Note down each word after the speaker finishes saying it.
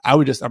I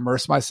would just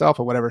immerse myself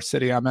in whatever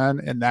city I'm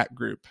in that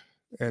group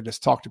and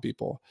just talk to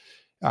people.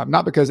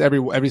 Not because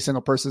every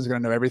single person is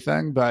going to know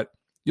everything, but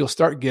you'll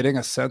start getting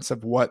a sense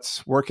of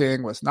what's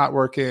working, what's not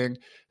working,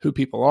 who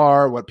people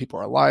are, what people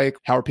are like,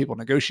 how are people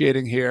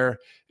negotiating here.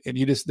 And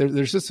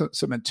there's just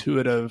some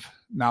intuitive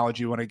knowledge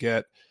you want to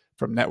get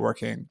from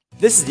networking.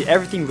 This is the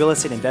Everything Real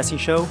Estate Investing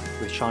Show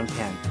with Sean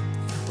Pan,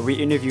 where we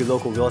interview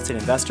local real estate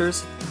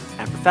investors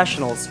and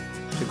professionals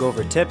to go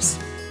over tips,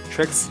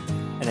 tricks,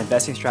 and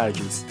investing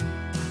strategies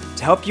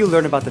to help you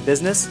learn about the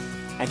business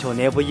and to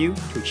enable you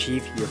to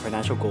achieve your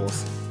financial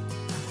goals.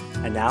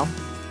 And now,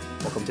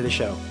 welcome to the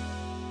show.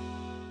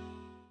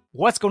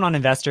 What's going on,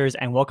 investors,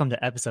 and welcome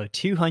to episode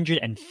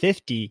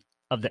 250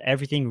 of the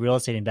Everything Real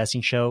Estate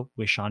Investing Show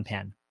with Sean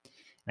Pan.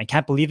 And I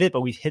can't believe it,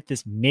 but we've hit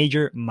this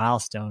major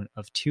milestone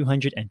of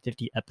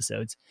 250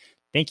 episodes.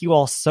 Thank you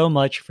all so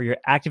much for your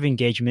active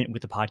engagement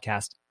with the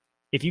podcast.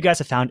 If you guys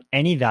have found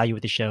any value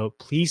with the show,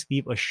 please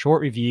leave a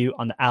short review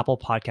on the Apple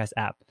Podcast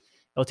app.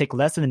 It'll take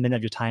less than a minute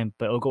of your time,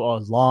 but it'll go a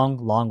long,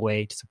 long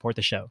way to support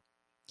the show.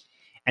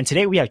 And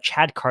today we have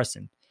Chad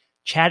Carson.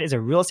 Chad is a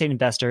real estate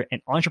investor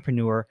and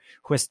entrepreneur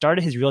who has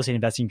started his real estate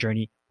investing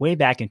journey way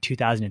back in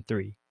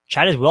 2003.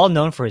 Chad is well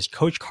known for his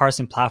Coach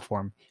Carson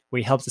platform, where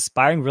he helps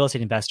aspiring real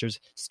estate investors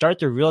start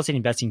their real estate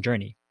investing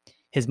journey.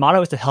 His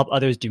motto is to help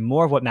others do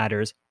more of what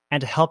matters and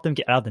to help them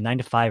get out of the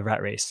 9-to-5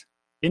 rat race.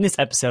 In this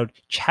episode,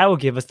 Chad will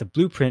give us the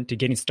blueprint to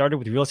getting started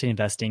with real estate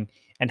investing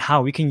and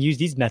how we can use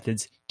these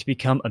methods to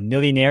become a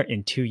millionaire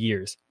in 2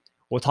 years.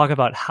 We'll talk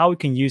about how we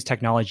can use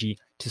technology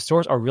to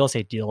source our real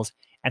estate deals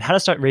and how to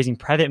start raising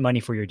private money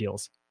for your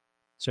deals.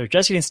 So if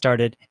you're just getting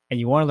started and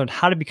you want to learn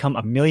how to become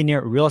a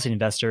millionaire real estate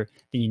investor,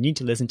 then you need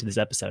to listen to this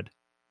episode.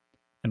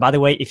 And by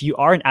the way, if you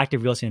are an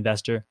active real estate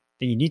investor,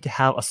 then you need to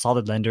have a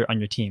solid lender on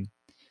your team.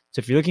 So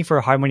if you're looking for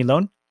a hard money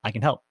loan, I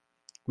can help.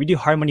 We do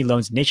hard money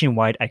loans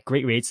nationwide at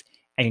great rates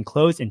and can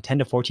close in 10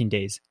 to 14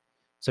 days.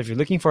 So if you're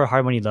looking for a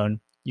hard money loan,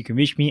 you can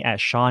reach me at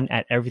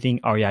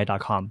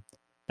sean@everythingrei.com.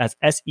 That's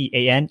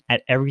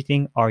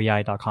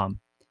SEAN@everythingrei.com.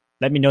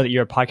 Let me know that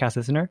you're a podcast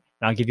listener,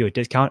 and I'll give you a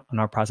discount on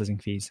our processing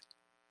fees.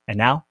 And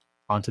now,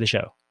 on to the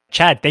show.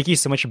 Chad, thank you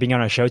so much for being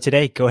on our show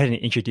today. Go ahead and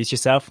introduce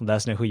yourself, let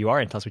us know who you are,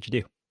 and tell us what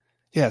you do.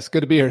 Yeah, it's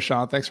good to be here,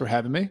 Sean. Thanks for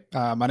having me.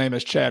 My name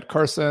is Chad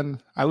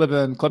Carson. I live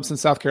in Clemson,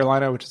 South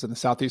Carolina, which is in the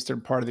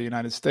southeastern part of the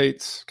United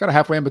States, kind of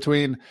halfway in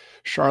between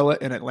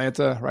Charlotte and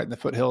Atlanta, right in the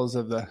foothills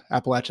of the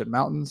Appalachian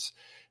Mountains.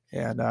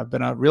 And I've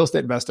been a real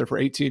estate investor for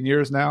 18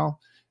 years now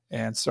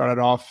and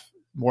started off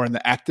more in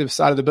the active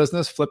side of the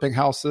business, flipping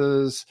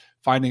houses,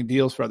 finding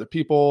deals for other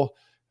people.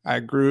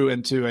 I grew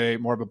into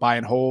more of a buy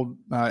and hold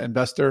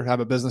investor. I have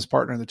a business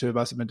partner, and the two of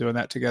us have been doing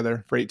that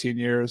together for 18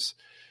 years.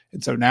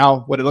 And so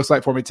now what it looks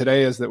like for me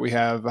today is that we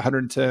have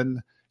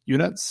 110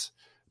 units.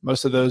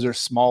 Most of those are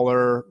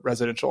smaller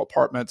residential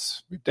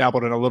apartments. We've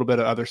dabbled in a little bit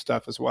of other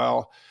stuff as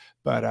well.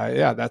 But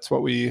yeah, that's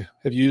what we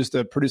have used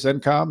to produce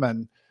income.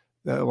 And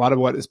a lot of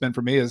what it's been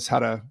for me is how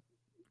to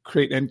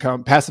create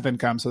income, passive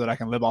income, so that I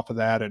can live off of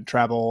that and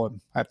travel. And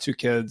I have 2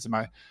 kids, and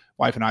my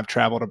wife and I have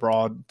traveled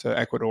abroad to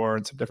Ecuador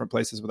and some different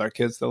places with our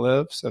kids to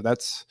live. So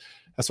that's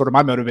sort of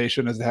my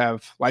motivation, is to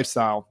have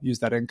lifestyle, use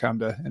that income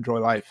to enjoy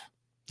life.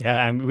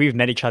 Yeah, and we've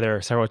met each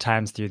other several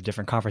times through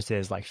different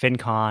conferences like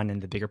FinCon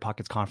and the Bigger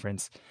Pockets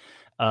conference.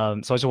 So I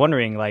was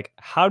wondering,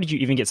 how did you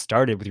even get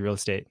started with real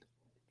estate?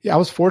 Yeah, I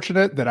was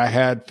fortunate that I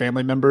had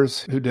family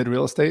members who did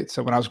real estate.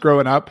 So when I was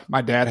growing up,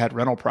 my dad had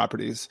rental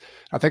properties.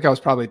 I think I was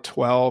probably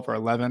 12 or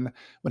 11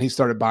 when he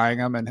started buying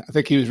them. And I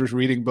think he was just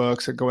reading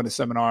books and going to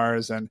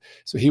seminars. And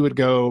so he would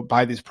go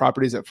buy these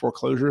properties at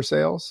foreclosure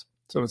sales.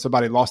 So when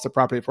somebody lost a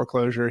property at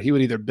foreclosure, he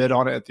would either bid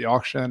on it at the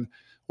auction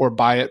or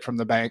buy it from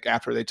the bank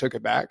after they took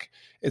it back.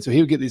 And so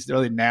he would get these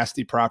really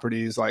nasty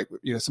properties, like,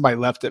 somebody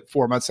left it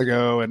 4 months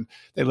ago and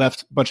they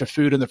left a bunch of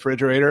food in the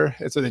refrigerator.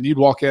 And so then you'd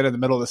walk in the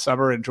middle of the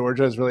summer in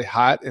Georgia, it's really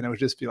hot, and it would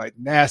just be like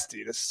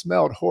nasty. It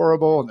smelled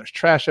horrible and there's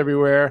trash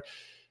everywhere.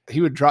 He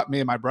would drop me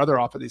and my brother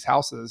off at these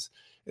houses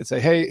and say,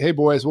 hey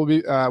boys, we'll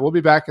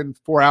be back in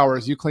 4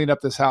 hours. You clean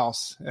up this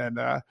house. And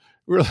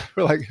we're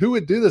like, who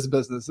would do this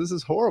business? This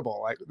is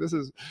horrible.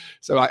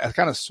 So I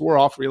kind of swore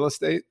off real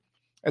estate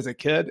as a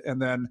kid.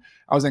 And then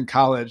I was in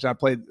college. I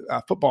played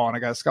football, and I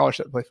got a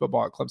scholarship to play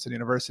football at Clemson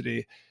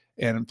University.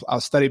 And I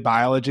studied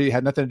biology,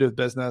 had nothing to do with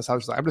business. I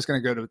was like, I'm just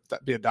going to go to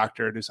be a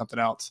doctor or do something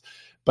else.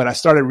 But I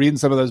started reading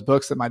some of those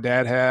books that my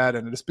dad had,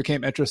 and I just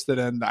became interested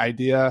in the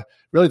idea,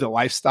 really the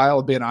lifestyle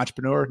of being an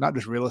entrepreneur, not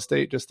just real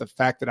estate, just the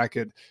fact that I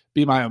could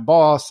be my own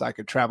boss. I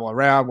could travel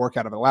around, work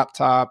out of a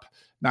laptop,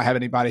 not have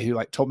anybody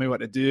who told me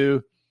what to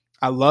do.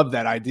 I love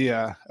that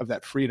idea of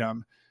that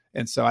freedom.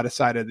 And so I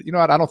decided,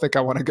 I don't think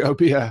I want to go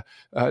be a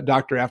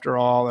doctor after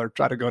all, or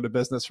try to go into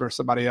business for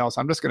somebody else.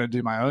 I'm just going to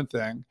do my own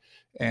thing.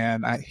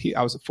 And I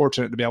was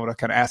fortunate to be able to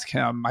kind of ask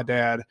him, my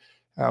dad,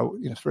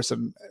 for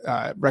some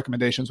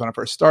recommendations when I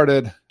first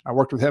started. I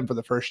worked with him for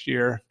the first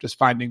year, just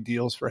finding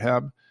deals for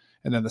him.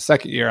 And then the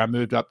second year, I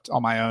moved up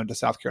on my own to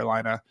South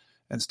Carolina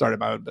and started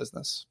my own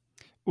business.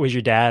 Was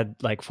your dad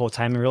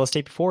full-time in real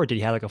estate before, or did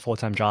he have a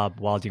full-time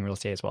job while doing real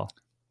estate as well?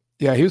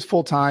 Yeah, he was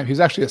full time. He was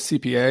actually a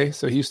CPA,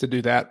 so he used to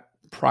do that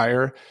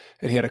prior,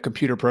 and he had a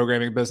computer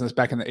programming business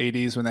back in the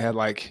 80s when they had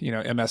like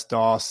MS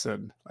DOS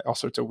and like all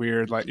sorts of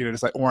weird like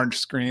just like orange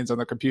screens on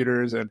the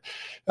computers, and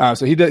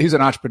so he's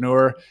an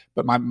entrepreneur.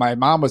 But my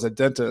mom was a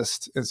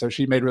dentist, and so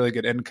she made really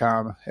good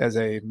income as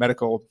a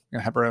medical,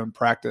 have her own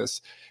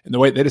practice. And the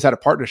way they just had a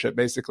partnership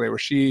basically where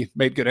she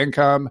made good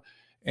income,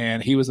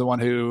 and he was the one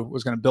who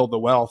was going to build the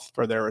wealth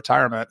for their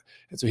retirement.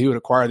 And so he would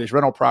acquire these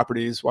rental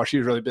properties while she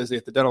was really busy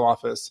at the dental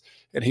office,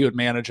 and he would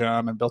manage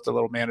them and built a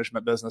little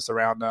management business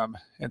around them.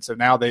 And so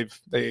now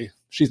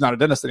she's not a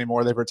dentist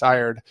anymore. They've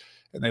retired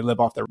and they live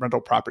off their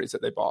rental properties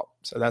that they bought.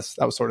 So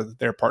that was sort of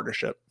their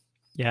partnership.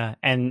 Yeah.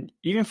 And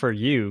even for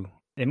you,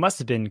 it must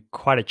have been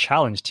quite a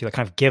challenge to like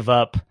kind of give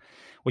up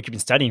what you've been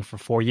studying for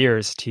 4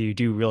 years to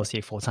do real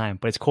estate full time.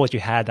 But it's cool that you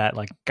had that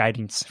like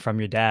guidance from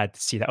your dad to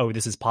see that, oh,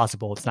 this is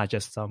possible. It's not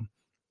just some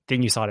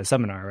thing you saw at a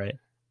seminar, right?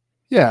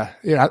 Yeah.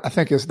 I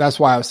think that's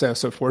why I was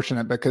so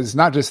fortunate, because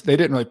not just, they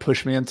didn't really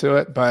push me into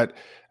it, but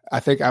I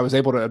think I was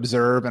able to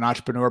observe an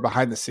entrepreneur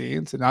behind the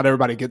scenes, and not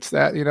everybody gets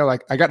that,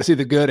 like I got to see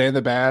the good and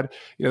the bad.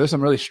 There's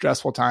some really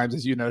stressful times,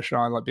 as you know,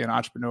 Sean, like being an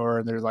entrepreneur,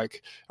 and there's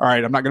like, all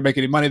right, I'm not going to make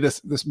any money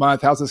this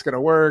month. How's this going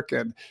to work?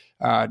 And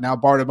now I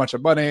borrowed a bunch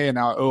of money and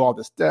now I owe all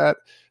this debt.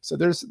 So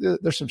there's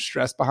some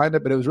stress behind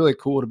it, but it was really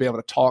cool to be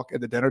able to talk at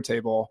the dinner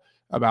table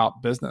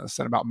about business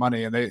and about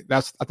money. And I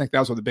think that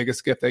was the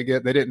biggest gift they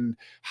get. They didn't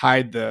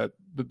hide the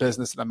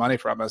business and the money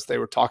from us. They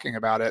were talking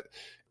about it.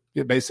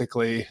 It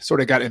basically sort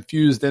of got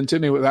infused into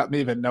me without me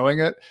even knowing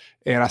it.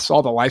 And I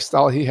saw the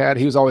lifestyle he had.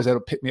 He was always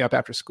able to pick me up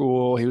after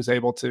school. He was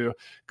able to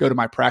go to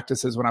my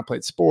practices when I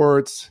played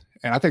sports.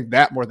 And I think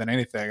that more than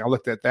anything, I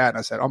looked at that and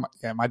I said,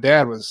 my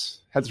dad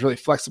had this really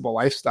flexible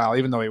lifestyle,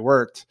 even though he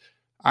worked.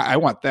 I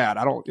want that.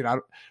 I don't,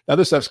 the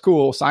other stuff's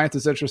cool. Science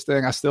is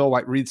interesting. I still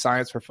like read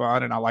science for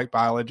fun, and I like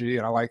biology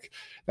and I like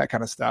that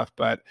kind of stuff.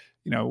 But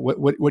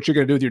what you're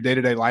going to do with your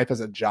day-to-day life as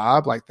a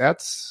job, like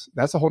that's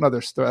a whole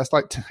nother story. That's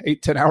like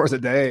 8-10 hours a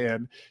day.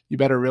 And you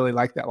better really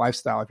like that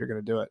lifestyle if you're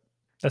going to do it.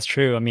 That's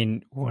true. I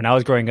mean, when I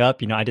was growing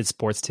up, I did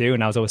sports too.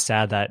 And I was always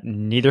sad that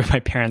neither of my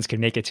parents could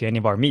make it to any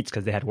of our meets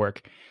because they had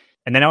work.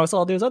 And then I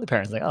saw those other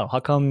parents like, oh,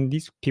 how come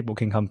these people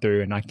can come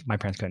through and my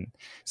parents couldn't?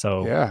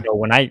 So yeah.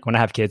 When I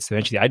have kids,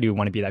 eventually I do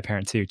want to be that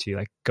parent too, to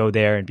like go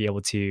there and be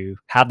able to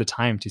have the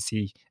time to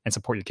see and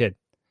support your kid.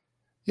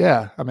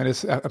 Yeah. I mean,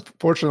 it's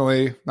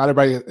unfortunately not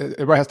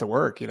everybody has to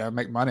work,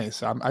 make money.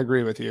 So I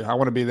agree with you. I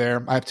want to be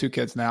there. I have 2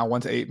 kids now,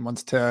 one's 8 and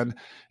one's 10,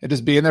 and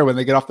just being there when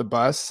they get off the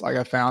bus, like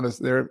I found is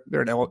they're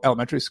in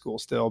elementary school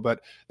still,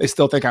 but they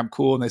still think I'm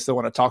cool and they still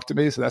want to talk to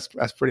me. So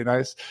that's pretty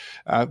nice.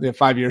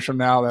 5 years from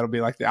now, that'll be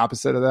like the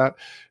opposite of that.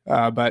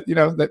 But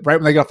right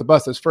when they get off the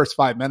bus, those first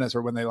 5 minutes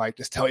are when they like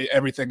just tell you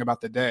everything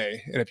about the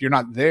day. And if you're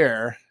not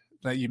there,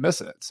 that you miss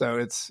it. So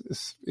it's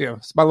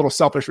my little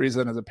selfish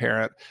reason as a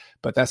parent,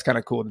 but that's kind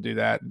of cool to do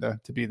that and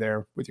to be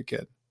there with your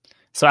kid.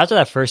 So after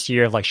that first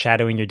year of like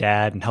shadowing your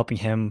dad and helping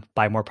him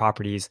buy more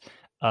properties,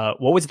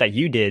 what was it that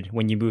you did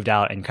when you moved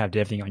out and kind of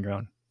did everything on your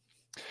own?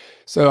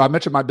 So I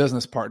mentioned my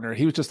business partner.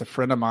 He was just a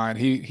friend of mine.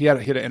 He had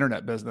an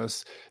internet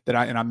business that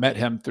I met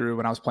him through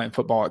when I was playing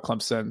football at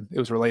Clemson. It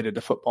was related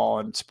to football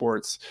and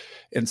sports.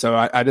 And so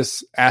I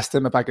just asked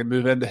him if I could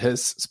move into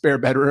his spare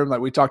bedroom. Like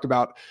we talked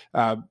about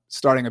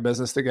starting a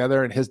business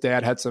together, and his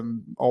dad had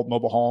some old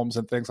mobile homes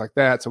and things like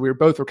that. So we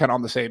were kind of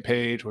on the same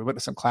page. We went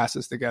to some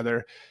classes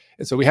together.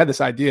 And so we had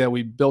this idea.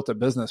 We built a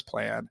business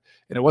plan,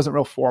 and it wasn't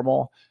real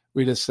formal.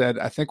 We just said,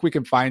 I think we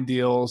can find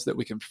deals that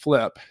we can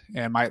flip.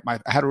 And I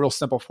had a real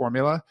simple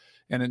formula.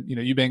 And then,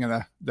 you being in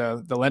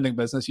the lending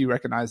business, you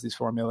recognize these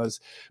formulas.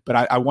 But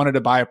I wanted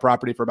to buy a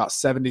property for about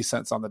 70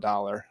 cents on the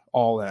dollar,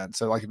 all in.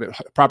 So like if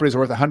a property is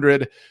worth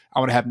 100, I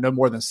want to have no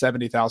more than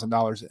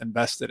 $70,000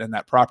 invested in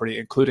that property,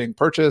 including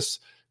purchase,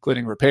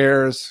 including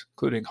repairs,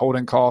 including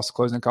holding costs,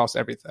 closing costs,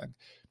 everything.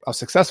 I was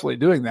successfully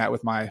doing that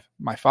with my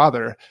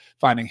father,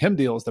 finding him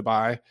deals to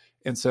buy.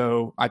 And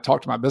so I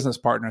talked to my business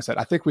partner and said,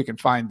 I think we can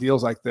find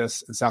deals like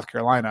this in South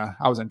Carolina.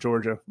 I was in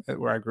Georgia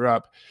where I grew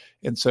up.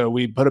 And so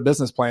we put a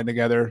business plan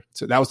together.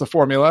 So that was the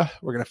formula.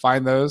 We're going to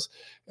find those.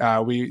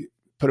 We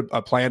put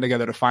a plan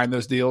together to find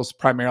those deals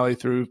primarily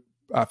through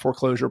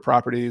foreclosure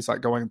properties,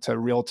 like going to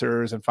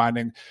realtors and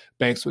finding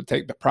banks would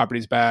take the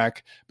properties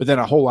back, but then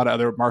a whole lot of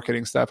other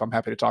marketing stuff I'm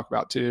happy to talk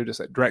about too,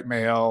 just like direct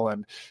mail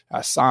and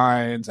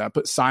signs. I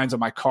put signs on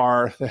my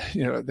car,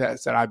 that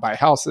said I buy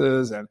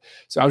houses. And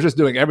so I was just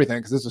doing everything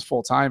because this was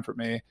full time for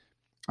me,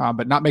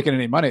 but not making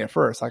any money at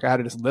first. Like I had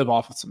to just live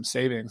off of some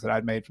savings that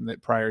I'd made from the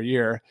prior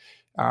year.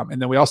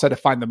 And then we also had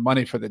to find the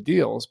money for the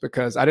deals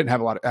because I didn't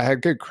have I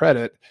had good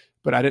credit,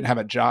 but I didn't have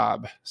a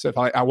job. So if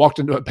I walked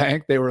into a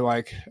bank, they were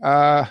like,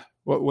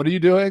 what are you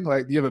doing?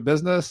 Like, do you have a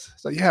business?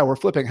 It's like, yeah, we're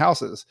flipping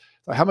houses.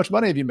 Like, how much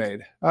money have you made?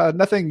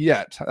 Nothing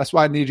yet. That's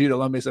why I need you to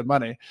loan me some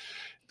money.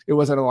 It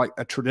wasn't like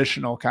a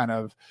traditional kind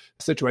of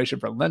situation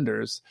for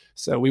lenders.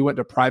 So we went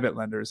to private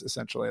lenders,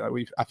 essentially.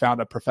 Like I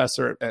found a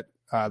professor at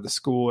the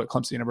school at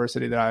Clemson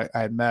University that I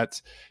had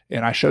met,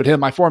 and I showed him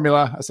my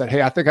formula. I said,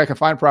 hey, I think I can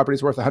find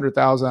properties worth $100,000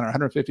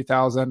 or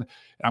 $150,000, and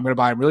I'm going to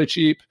buy them really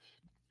cheap.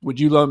 would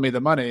you loan me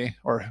the money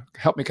or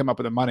help me come up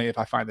with the money if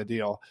I find the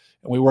deal?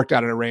 And we worked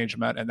out an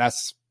arrangement, and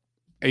that's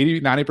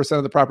 90%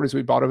 of the properties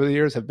we bought over the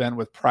years have been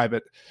with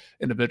private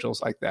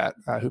individuals like that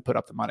who put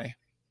up the money.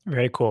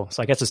 Very cool.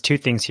 So I guess there's two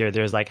things here.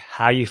 There's like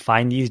how you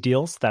find these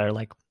deals that are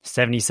like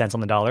 70 cents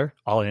on the dollar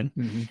all in.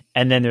 Mm-hmm.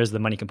 And then there's the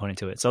money component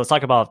to it. So let's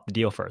talk about the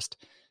deal first.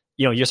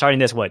 You're starting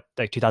this, what,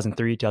 like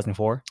 2003,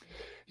 2004?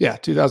 Yeah,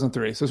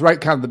 2003. So it's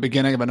right kind of the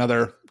beginning of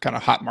another kind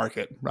of hot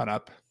market run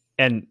up.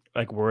 And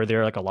like, were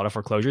there like a lot of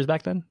foreclosures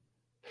back then?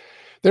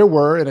 There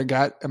were,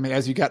 and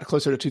as you got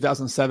closer to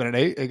 2007 and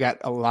 8, it got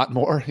a lot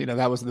more.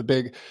 That was one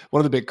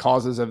of the big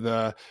causes of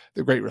the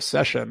Great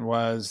Recession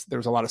was there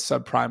was a lot of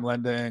subprime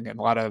lending and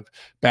a lot of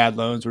bad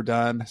loans were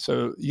done.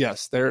 So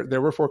yes,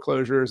 there were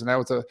foreclosures, and that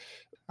was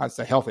I'd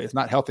say healthy. It's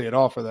not healthy at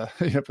all for the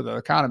for the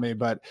economy,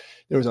 but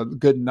there was a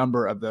good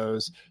number of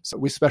those. So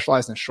we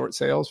specialized in short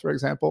sales, for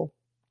example,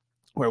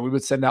 where we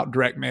would send out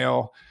direct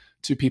mail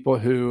to people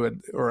who,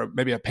 or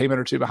maybe a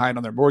payment or two behind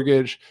on their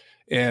mortgage.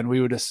 And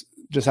we would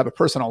just have a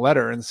personal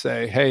letter and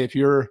say, hey, if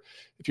you're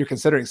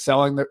considering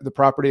selling the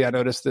property, I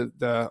noticed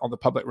that on the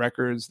public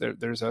records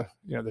there's a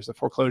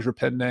foreclosure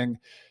pending.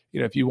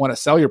 If you want to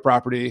sell your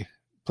property,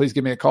 please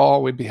give me a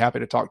call. We'd be happy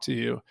to talk to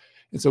you.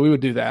 And so we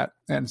would do that.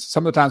 And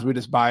some of the times we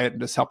just buy it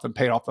and just help them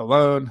pay off the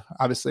loan.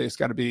 Obviously, it's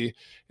got to be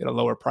at a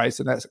lower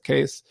price in that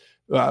case.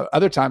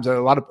 Other times,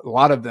 a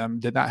lot of them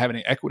did not have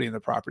any equity in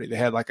the property. They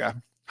had like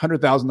a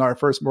 $100,000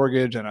 first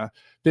mortgage and a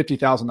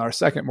 $50,000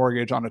 second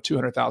mortgage on a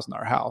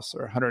 $200,000 house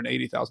or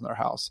 $180,000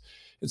 house.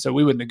 And so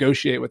we would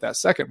negotiate with that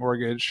second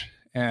mortgage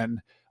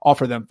and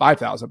offer them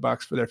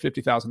 $5,000 for their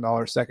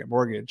 $50,000 second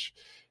mortgage.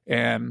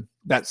 And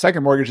that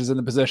second mortgage is in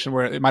the position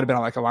where it might have been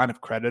on like a line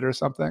of credit or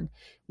something,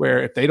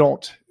 where if they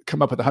don't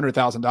come up with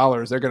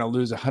 $100,000, they're going to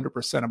lose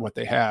 100% of what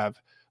they have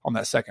on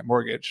that second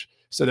mortgage.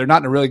 So they're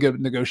not in a really good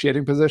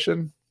negotiating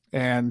position.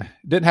 And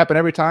it didn't happen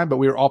every time, but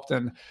we were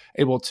often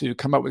able to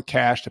come up with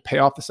cash to pay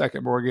off the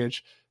second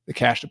mortgage, the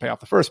cash to pay off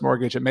the first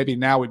mortgage, and maybe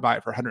now we buy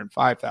it for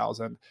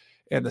 $105,000.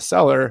 And the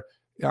seller,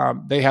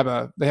 they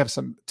have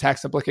some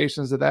tax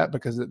implications of that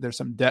because there's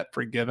some debt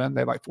forgiven.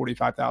 They have like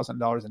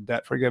 $45,000 in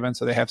debt forgiven,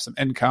 so they have some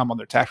income on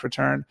their tax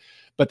return,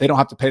 but they don't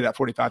have to pay that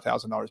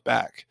 $45,000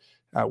 back.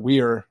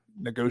 We are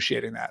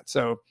negotiating that,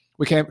 so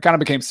we kind of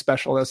became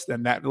specialists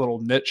in that little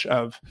niche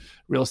of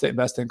real estate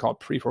investing called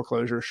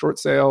pre-foreclosure short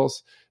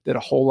sales. Did a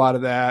whole lot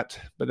of that,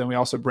 but then we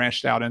also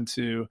branched out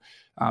into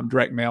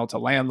direct mail to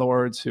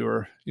landlords who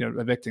are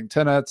evicting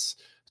tenants,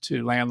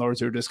 to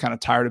landlords who are just kind of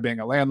tired of being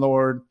a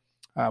landlord.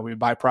 We would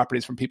buy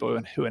properties from people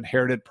who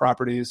inherited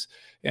properties.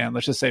 And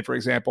let's just say, for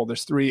example,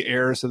 there's 3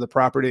 heirs to the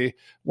property.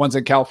 One's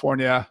in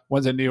California,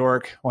 one's in New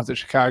York, one's in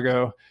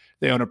Chicago.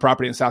 They own a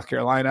property in South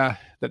Carolina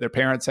that their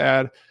parents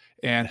had.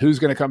 And who's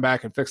going to come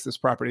back and fix this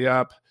property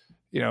up?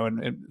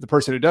 And the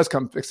person who does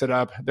come fix it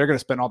up, they're going to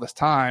spend all this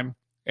time,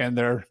 and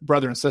their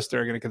brother and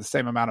sister are going to get the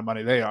same amount of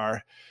money they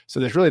are.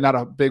 So there's really not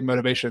a big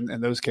motivation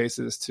in those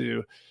cases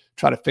to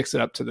try to fix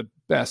it up to the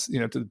best,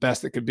 to the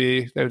best it could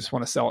be. They just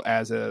want to sell it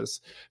as is.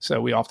 So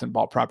we often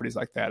bought properties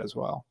like that as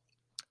well.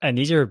 And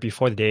these are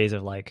before the days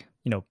of like,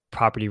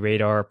 Property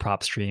Radar,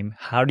 PropStream.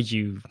 How did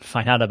you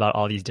find out about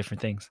all these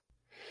different things?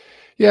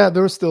 Yeah,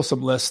 there were still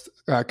some list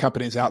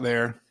companies out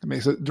there. I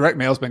mean, so direct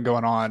mail's been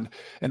going on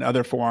in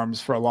other forms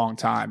for a long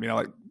time,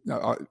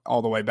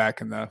 all the way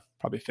back in the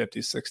probably 50s,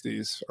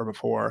 60s or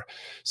before.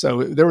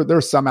 So there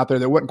were some out there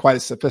that weren't quite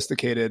as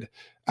sophisticated.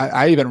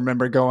 I even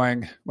remember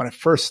going, when I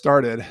first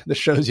started, this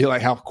shows you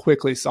like how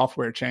quickly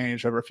software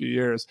changed over a few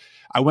years.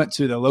 I went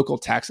to the local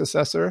tax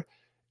assessor,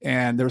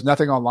 and there was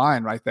nothing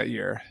online right that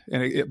year.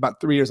 And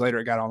about 3 years later,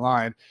 it got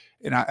online.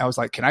 And I was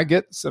like, can I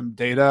get some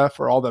data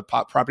for all the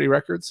property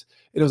records?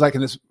 It was like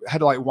had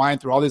to like wind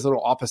through all these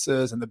little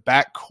offices, and the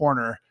back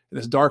corner in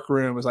this dark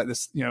room was like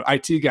this,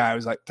 IT guy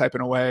was like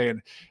typing away.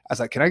 And I was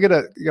like, can I get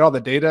all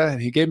the data?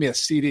 And he gave me a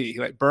CD. He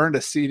like burned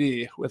a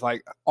CD with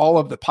like all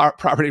of the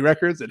property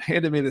records and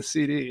handed me the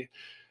CD.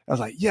 I was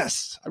like,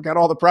 yes, I've got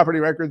all the property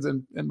records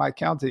in my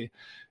county.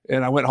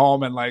 And I went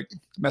home and like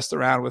messed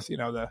around with,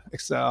 the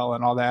Excel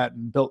and all that,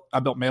 and I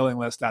built mailing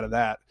lists out of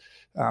that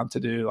to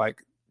do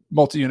like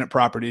multi-unit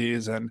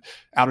properties and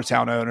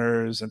out-of-town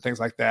owners and things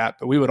like that.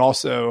 But we would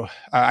also,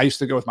 I used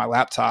to go with my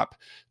laptop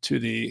to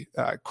the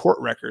court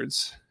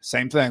records.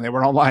 Same thing. They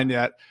weren't online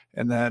yet.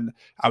 And then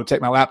I would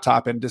take my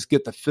laptop and just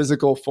get the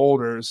physical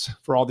folders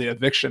for all the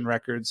eviction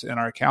records in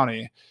our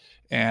county.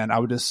 And I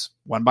would just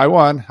one by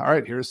one, all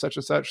right, here's such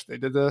and such. They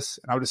did this.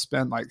 And I would just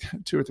spend like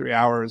 2 or 3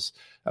 hours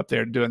up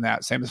there doing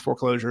that. Same as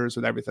foreclosures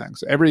with everything.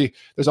 So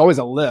there's always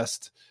a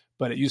list,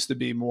 but it used to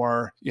be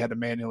more, you had to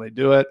manually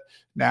do it.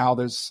 Now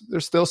there's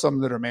still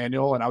some that are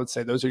manual, and I would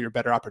say those are your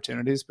better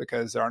opportunities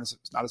because there's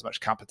not as much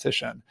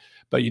competition.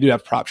 But you do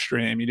have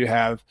PropStream, you do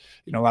have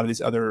a lot of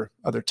these other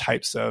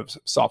types of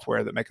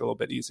software that make it a little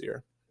bit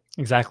easier.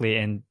 Exactly,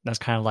 and that's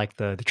kind of like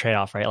the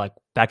trade-off, right? Like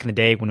back in the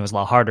day when it was a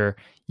lot harder,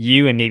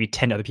 you and maybe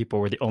 10 other people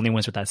were the only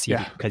ones with that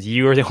CD because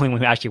you were the only one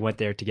who actually went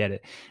there to get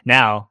it.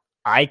 Now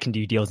I can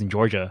do deals in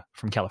Georgia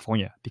from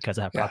California because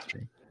I have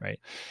PropStream, right?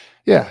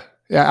 Yeah.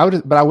 Yeah,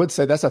 I would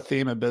say that's a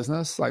theme of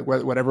business. Like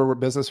whatever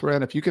business we're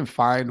in, if you can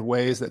find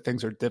ways that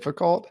things are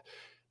difficult,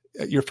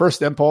 your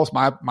first impulse,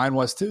 mine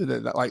was too,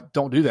 that like,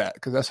 don't do that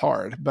because that's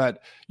hard.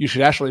 But you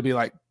should actually be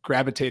like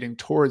gravitating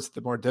towards the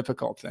more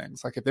difficult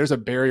things. Like if there's a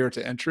barrier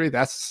to entry,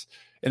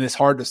 and it's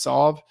hard to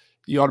solve,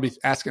 you ought to be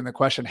asking the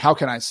question, how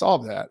can I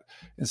solve that?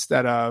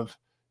 Instead of,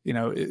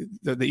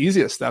 the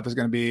easiest stuff is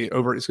going to be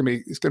it's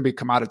going to be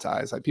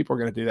commoditized. Like people are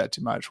going to do that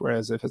too much.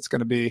 Whereas if it's going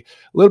to be a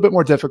little bit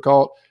more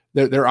difficult,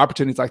 there are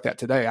opportunities like that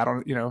today.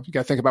 You got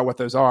to think about what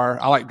those are.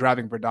 I like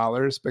driving for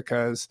dollars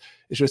because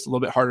it's just a little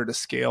bit harder to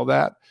scale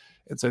that.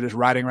 And so just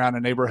riding around a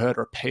neighborhood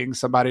or paying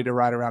somebody to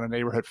ride around a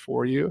neighborhood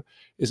for you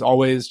is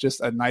always just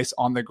a nice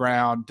on the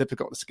ground,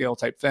 difficult to scale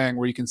type thing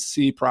where you can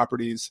see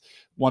properties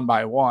one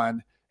by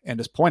one and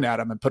just point at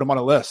them and put them on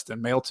a list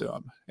and mail to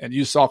them and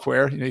use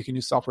software. You can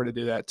use software to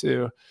do that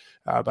too.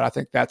 But I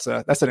think that's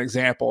an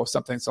example of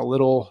something that's a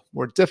little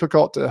more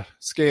difficult to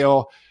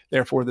scale.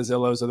 Therefore, the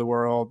Zillows of the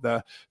world,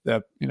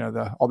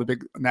 all the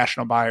big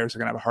national buyers are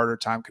going to have a harder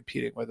time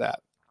competing with that.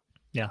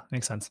 Yeah,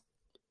 makes sense.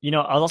 I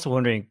was also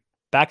wondering,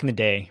 back in the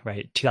day,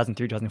 right,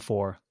 2003,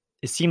 2004,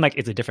 it seemed like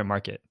it's a different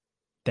market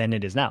than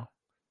it is now.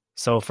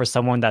 So for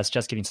someone that's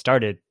just getting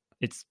started,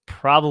 it's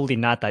probably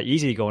not that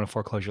easy to go on a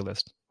foreclosure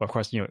list. Well, of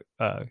course, you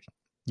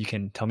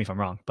can tell me if I'm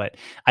wrong, but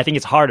I think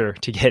it's harder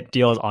to get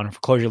deals on a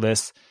foreclosure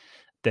list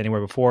than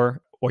anywhere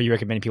before, or you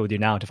recommend people do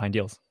now to find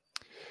deals?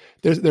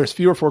 There's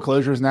fewer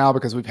foreclosures now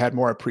because we've had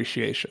more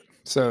appreciation.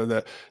 So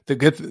the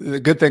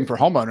good thing for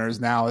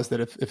homeowners now is that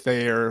if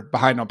they are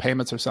behind on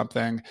payments or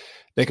something,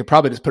 they could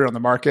probably just put it on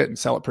the market and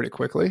sell it pretty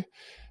quickly.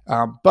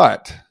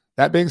 But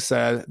that being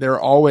said, there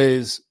are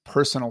always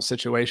personal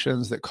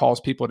situations that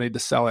cause people to need to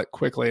sell it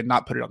quickly and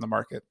not put it on the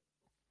market.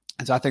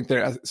 And so I think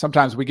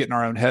sometimes we get in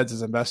our own heads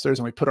as investors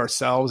and we put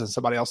ourselves in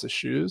somebody else's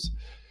shoes.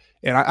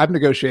 And I've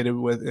negotiated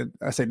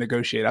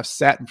I've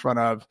sat in front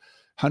of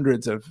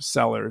hundreds of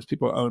sellers,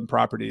 people who own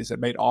properties,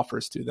 and made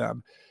offers to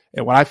them.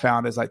 And what I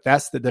found is like,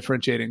 that's the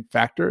differentiating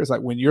factor, is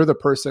like when you're the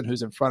person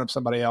who's in front of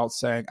somebody else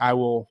saying, I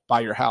will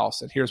buy your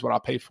house and here's what I'll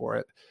pay for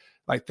it.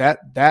 Like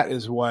that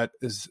is what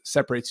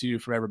separates you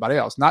from everybody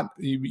else. Not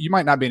you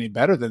might not be any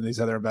better than these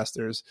other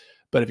investors,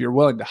 but if you're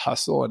willing to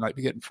hustle and like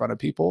get in front of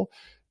people,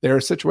 there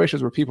are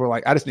situations where people are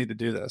like, I just need to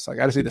do this. Like,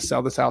 I just need to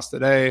sell this house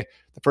today.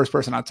 The first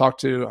person I talk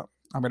to,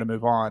 I'm going to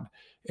move on.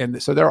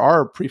 And so there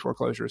are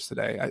pre-foreclosures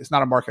today. It's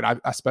not a market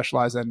I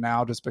specialize in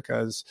now just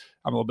because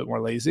I'm a little bit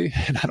more lazy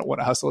and I don't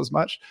want to hustle as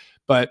much.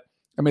 But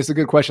I mean, it's a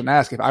good question to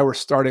ask. If I were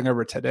starting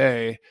over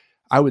today,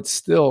 I would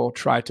still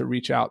try to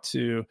reach out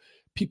to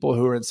people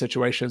who are in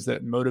situations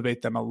that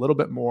motivate them a little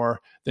bit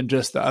more than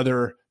just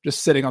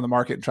sitting on the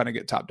market and trying to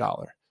get top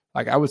dollar.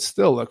 Like, I would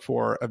still look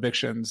for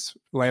evictions.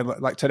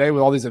 Like today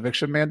with all these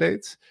eviction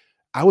mandates,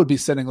 I would be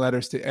sending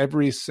letters to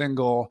every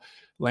single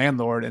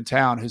landlord in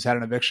town who's had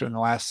an eviction in the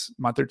last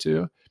month or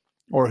two,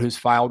 or who's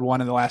filed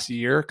one in the last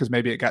year because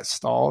maybe it got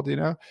stalled,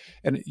 And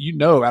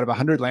out of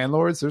 100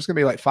 landlords, there's going to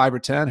be like 5 or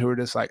 10 who are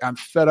just like, I'm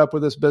fed up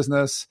with this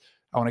business.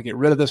 I want to get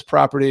rid of this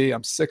property.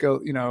 I'm sick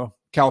of,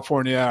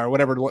 California or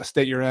whatever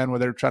state you're in where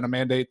they're trying to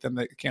mandate them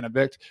that you can't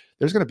evict.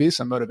 There's going to be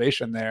some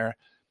motivation there.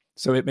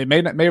 So it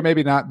may or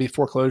maybe not be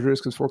foreclosures,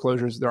 because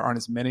foreclosures, there aren't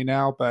as many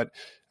now, but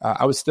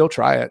I would still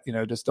try it.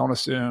 Just don't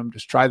assume,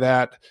 just try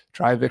that,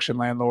 try eviction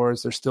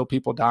landlords. There's still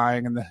people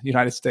dying in the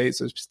United States.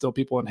 There's still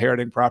people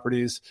inheriting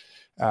properties.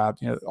 I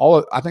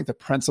think the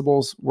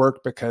principles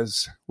work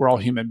because we're all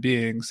human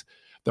beings.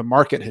 The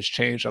market has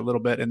changed a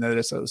little bit in that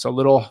it's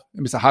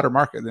a hotter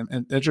market,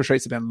 and interest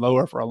rates have been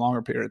lower for a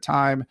longer period of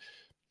time,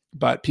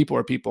 but people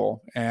are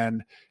people.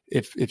 And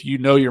if you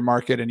know your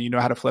market and you know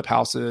how to flip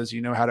houses, you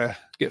know how to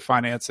get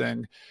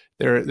financing,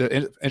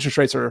 the interest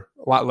rates are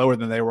a lot lower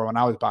than they were when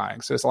I was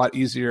buying. So it's a lot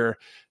easier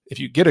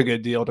if you get a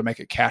good deal to make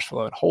it cash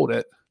flow and hold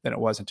it than it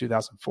was in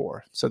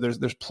 2004. So there's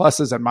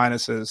pluses and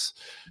minuses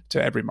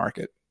to every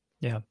market.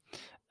 Yeah.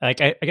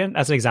 Again,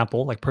 as an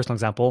example, like personal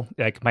example,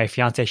 like my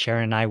fiance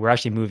Sharon and I, we're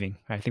actually moving.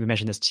 I think we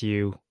mentioned this to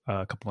you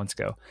a couple months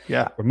ago.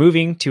 Yeah. We're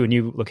moving to a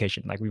new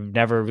location. Like, we've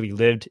never really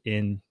lived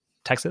in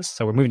Texas,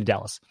 so we're moving to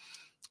Dallas.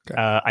 Okay.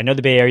 I know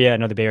the Bay Area. I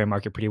know the Bay Area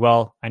market pretty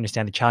well. I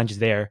understand the challenges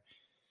there.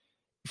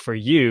 For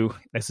you,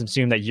 let's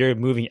assume that you're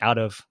moving out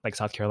of like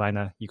South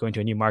Carolina, you're going to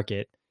a new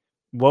market.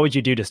 What would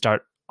you do to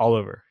start all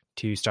over,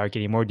 to start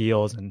getting more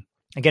deals? And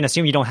again,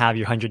 assume you don't have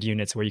your 100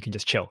 units where you can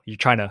just chill. You're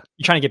trying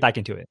to get back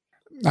into it.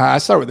 I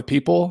start with the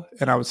people,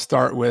 and I would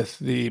start with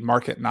the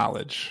market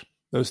knowledge.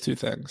 Those two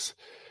things.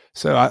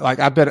 So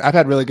I've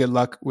had really good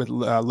luck with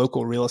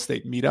local real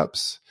estate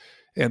meetups.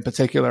 In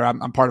particular,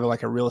 I'm part of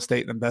like a real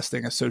estate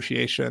investing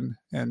association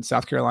in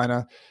South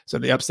Carolina. So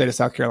in the upstate of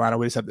South Carolina,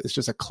 it's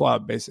just a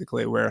club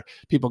basically where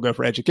people go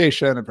for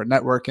education and for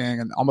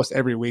networking. And almost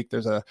every week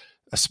there's a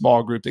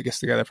small group that gets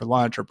together for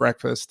lunch or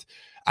breakfast.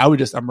 I would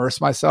just immerse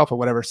myself in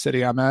whatever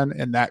city I'm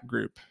in that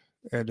group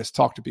and just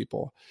talk to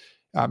people.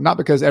 Not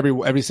because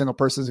every single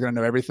person is going to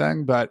know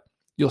everything, but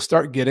you'll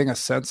start getting a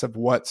sense of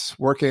what's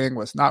working,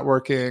 what's not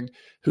working,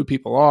 who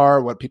people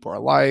are, what people are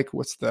like,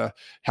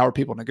 how are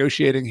people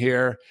negotiating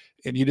here.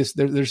 And you just,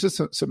 there's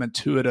just some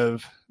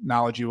intuitive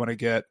knowledge you want to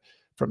get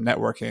from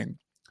networking.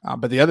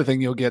 But the other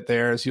thing you'll get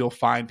there is you'll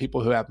find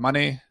people who have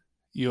money.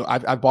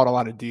 I've bought a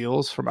lot of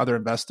deals from other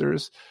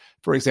investors.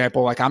 For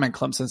example, like I'm in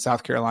Clemson,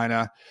 South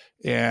Carolina,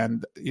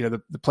 and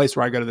the place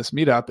where I go to this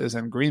meetup is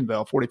in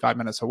Greenville, 45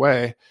 minutes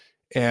away.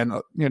 And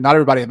not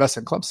everybody invests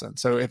in Clemson.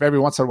 So if every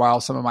once in a while,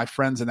 some of my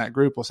friends in that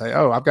group will say,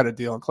 "Oh, I've got a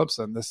deal in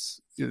Clemson.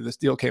 This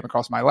deal came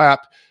across my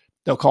lap,"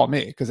 they'll call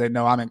me because they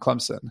know I'm in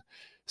Clemson.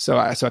 So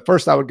at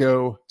first I would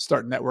go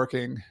start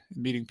networking and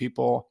meeting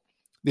people.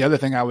 The other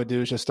thing I would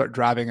do is just start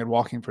driving and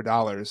walking for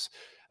dollars.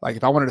 Like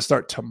if I wanted to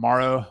start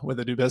tomorrow with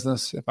a new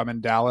business, if I'm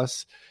in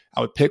Dallas, I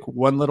would pick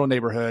one little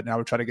neighborhood and I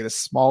would try to get as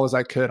small as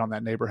I could on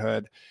that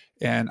neighborhood.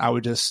 And I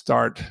would just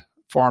start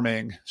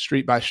farming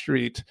street by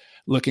street,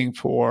 looking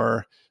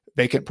for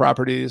vacant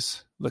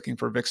properties, looking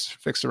for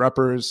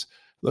fixer-uppers,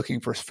 looking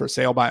for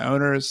sale by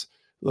owners,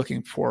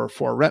 looking for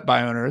rent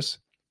by owners.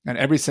 And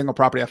every single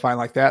property I find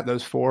like that,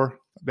 those 4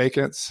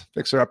 vacants,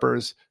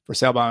 fixer-uppers, for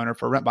sale by owner,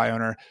 for rent by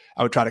owner,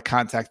 I would try to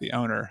contact the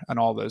owner in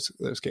all those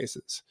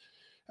cases,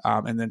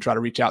 and then try to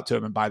reach out to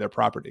them and buy their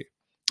property.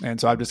 And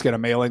so I'd just get a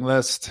mailing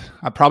list.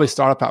 I'd probably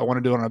start up, I want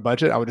to do it on a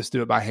budget. I would just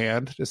do it by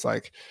hand, just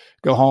like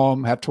go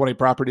home, have 20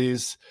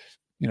 properties,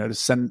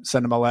 just send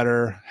them a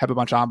letter, have a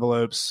bunch of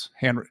envelopes,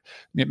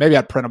 maybe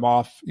I'd print them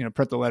off,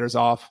 print the letters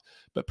off,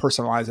 but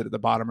personalize it at the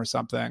bottom or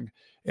something.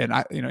 And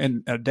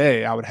in a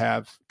day, I would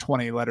have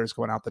 20 letters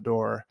going out the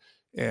door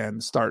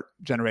and start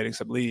generating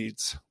some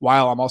leads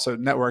while I'm also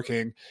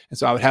networking. And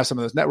so I would have some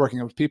of those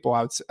networking with people.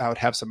 I would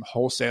have some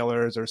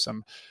wholesalers or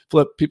some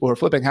people who are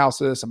flipping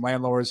houses, some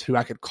landlords who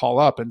I could call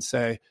up and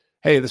say,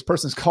 "Hey, this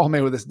person's called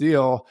me with this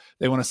deal.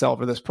 They want to sell it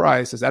for this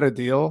price. Is that a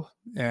deal?"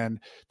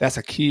 And that's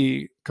a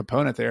key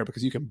component there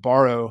because you can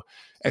borrow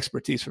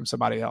expertise from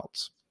somebody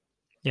else.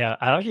 Yeah,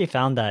 I actually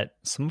found that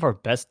some of our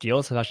best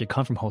deals have actually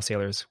come from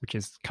wholesalers, which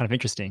is kind of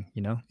interesting,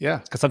 Yeah.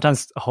 Because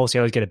sometimes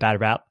wholesalers get a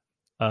bad rap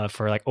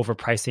for like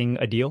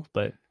overpricing a deal,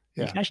 but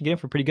you can actually get them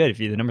for pretty good if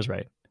you do the numbers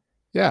right.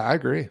 Yeah, I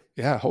agree.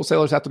 Yeah,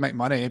 wholesalers have to make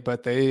money,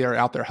 but they are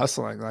out there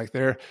hustling. Like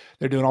they're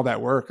doing all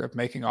that work of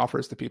making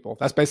offers to people.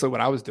 That's basically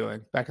what I was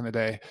doing back in the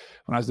day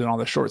when I was doing all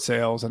the short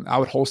sales, and I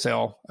would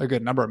wholesale a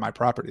good number of my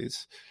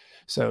properties.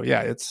 So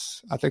yeah,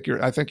 I think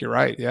you're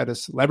right. Yeah,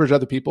 just leverage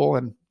other people,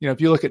 and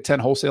if you look at 10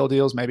 wholesale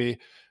deals, maybe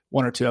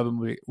 1 or 2 of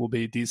them will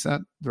be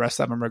decent. The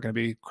rest of them are going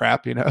to be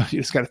crap. You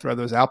just got to throw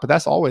those out. But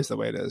that's always the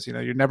way it is.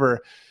 You're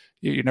never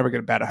going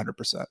to bat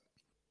 100%.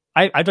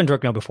 I've done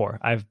direct mail before.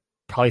 I've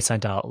probably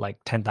sent out like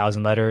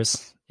 10,000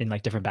 letters in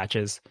like different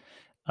batches.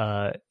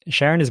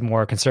 Sharon is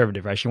more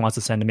conservative, right? She wants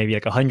to send maybe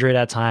like 100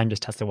 at a time,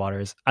 just test the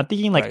waters. I'm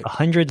thinking like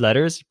 100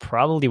 letters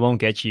probably won't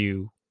get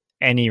you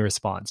any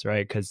response,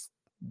 right? Because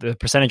the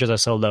percentages are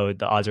so low,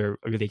 the odds are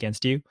really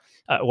against you.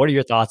 What are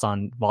your thoughts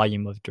on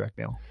volume of direct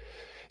mail?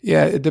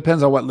 Yeah, it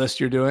depends on what list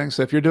you're doing.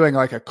 So if you're doing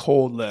like a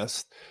cold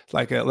list,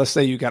 like let's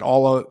say you got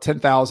all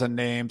 10,000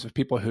 names of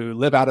people who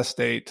live out of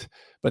state,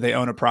 but they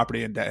own a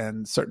property in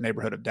a certain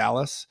neighborhood of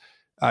Dallas,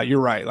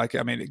 you're right. Like,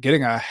 I mean,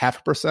 getting a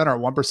 0.5% or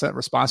 1%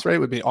 response rate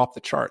would be off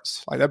the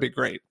charts. Like that'd be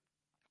great.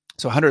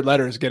 So 100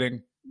 letters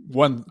getting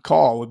 1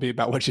 call would be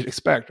about what you'd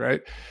expect,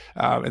 right?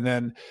 And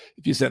then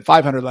if you sent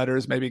 500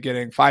 letters, maybe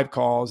getting 5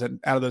 calls, and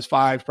out of those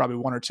 5, probably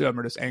 1 or 2 of them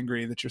are just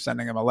angry that you're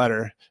sending them a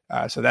letter.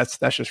 So that's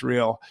just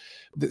real.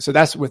 So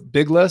that's with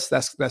big lists.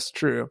 That's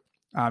true.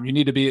 You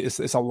need to be. It's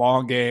a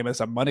long game. It's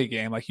a money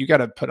game. Like you got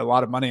to put a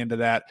lot of money into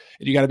that,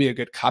 and you got to be a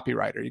good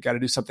copywriter. You got to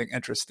do something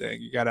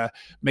interesting. You got to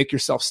make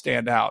yourself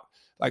stand out.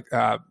 Like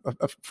a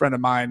friend of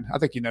mine, I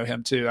think you know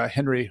him too.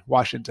 Henry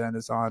Washington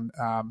is on,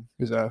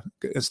 who's a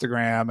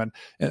Instagram and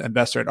an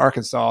investor in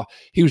Arkansas.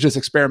 He was just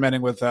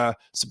experimenting with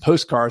some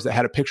postcards that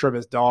had a picture of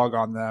his dog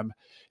on them.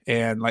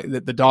 And like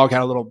the dog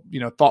had a little,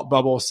 thought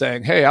bubble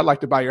saying, "Hey, I'd like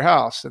to buy your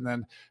house." And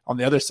then on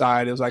the other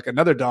side, it was like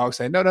another dog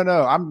saying, "No,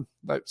 I'm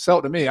like, sell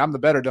it to me. I'm the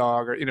better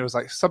dog." Or, it was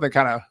like something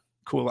kind of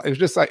cool. It was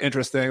just like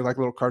interesting, like a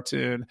little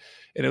cartoon.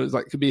 And it was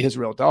like, could be his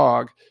real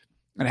dog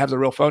and have the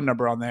real phone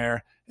number on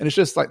there. And it's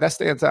just like, that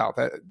stands out.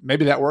 That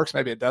maybe that works,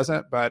 maybe it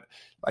doesn't, but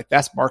like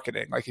that's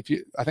marketing. Like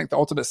I think the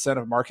ultimate sin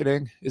of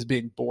marketing is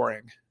being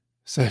boring.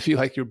 So if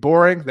you're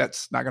boring,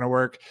 that's not going to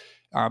work.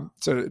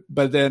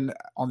 But then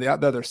on the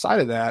other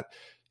side of that,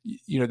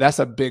 that's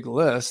a big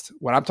list.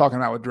 What I'm talking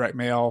about with direct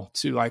mail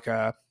to like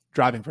a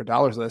driving for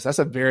dollars list, that's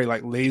a very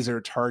like laser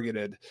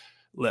targeted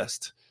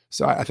list.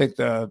 So I think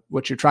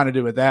what you're trying to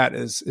do with that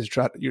is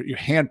you're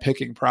hand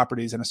picking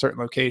properties in a certain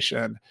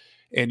location,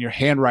 and you're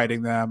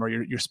handwriting them, or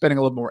you're spending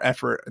a little more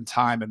effort and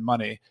time and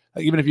money.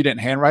 Like even if you didn't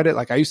handwrite it,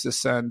 like I used to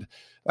send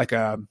like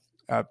a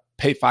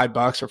pay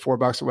 $5 or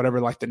 $4 or whatever,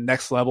 like the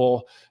next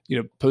level,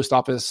 post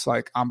office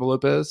like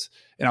envelope is,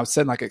 and I would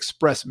send like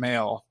express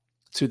mail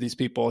to these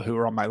people who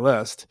were on my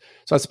list.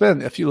 So I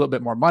spent a little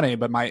bit more money,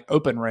 but my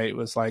open rate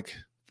was like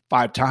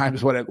 5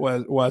 times what it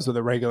was with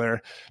a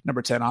regular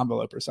number 10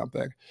 envelope or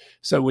something.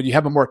 So when you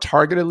have a more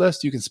targeted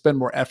list, you can spend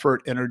more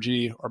effort,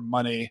 energy, or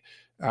money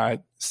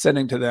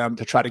sending to them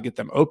to try to get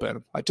them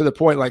open. Like to the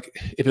point, like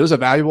if it was a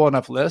valuable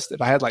enough list,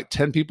 if I had like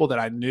 10 people that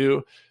I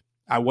knew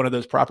I wanted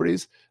those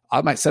properties,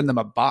 I might send them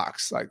a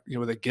box, like,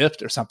 with a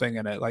gift or something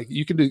in it. Like,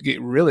 you can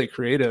get really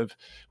creative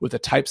with the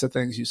types of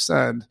things you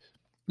send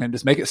and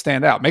just make it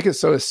stand out. Make it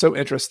so it's so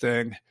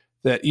interesting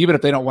that even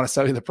if they don't want to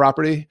sell you the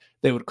property,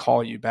 they would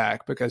call you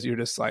back because you're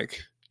just an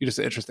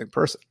interesting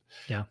person.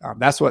 Yeah.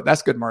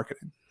 That's good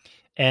marketing.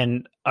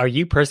 And are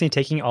you personally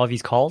taking all of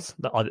these calls,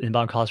 all the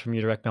inbound calls from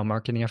your direct mail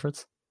marketing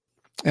efforts?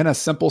 In a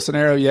simple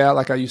scenario, yeah,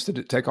 like I used to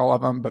take all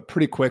of them, but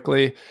pretty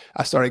quickly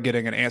I started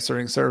getting an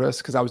answering service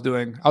because I was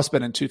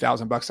spending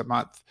 $2,000 a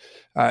month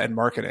in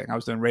marketing. I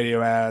was doing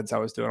radio ads. I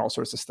was doing all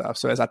sorts of stuff.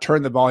 So as I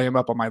turned the volume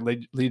up on my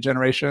lead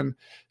generation,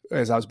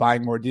 as I was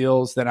buying more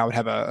deals, then I would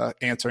have a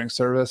answering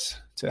service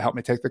to help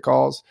me take the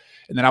calls.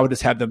 And then I would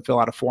just have them fill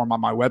out a form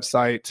on my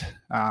website.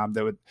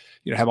 That would,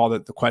 have all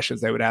the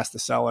questions they would ask the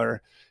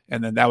seller.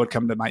 And then that would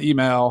come to my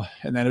email.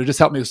 And then it would just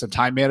help me with some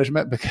time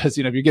management because,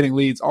 if you're getting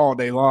leads all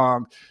day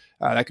long,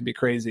 that can be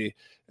crazy.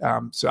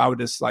 So I would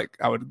just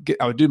I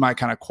would do my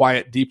kind of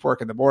quiet, deep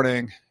work in the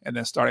morning, and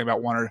then starting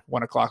about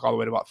 1 o'clock all the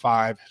way to about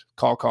 5,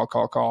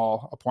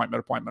 call,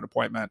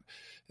 appointment.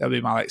 That would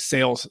be my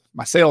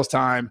sales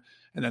time.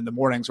 And then the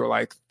mornings were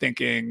like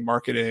thinking,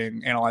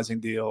 marketing, analyzing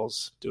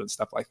deals, doing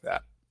stuff like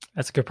that.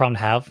 That's a good problem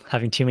to have,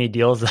 having too many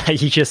deals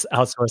that you just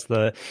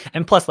outsource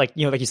and plus, like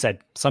you said,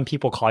 some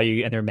people call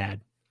you and they're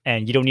mad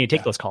and you don't need to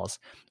take those calls.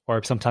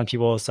 Or sometimes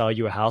people will sell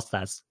you a house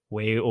that's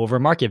way over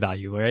market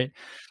value, right?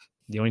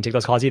 You don't need to take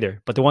those calls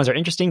either. But the ones that are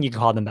interesting, you can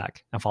call them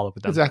back and follow up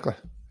with them.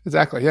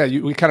 Exactly. Yeah.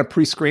 We kind of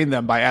pre-screen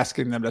them by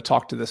asking them to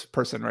talk to this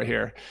person right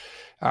here.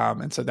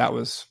 And so that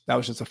was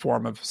just a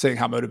form of seeing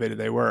how motivated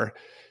they were.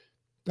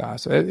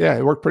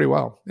 It worked pretty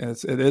well.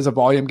 It is a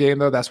volume game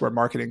though. That's where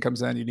marketing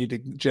comes in. You need to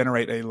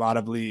generate a lot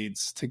of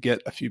leads to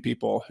get a few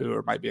people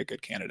who might be a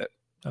good candidate.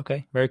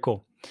 Okay. Very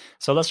cool.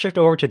 So let's shift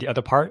over to the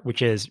other part,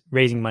 which is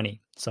raising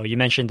money. So you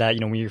mentioned that,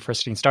 when you were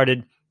first getting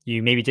started,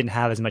 you maybe didn't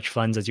have as much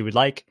funds as you would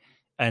like.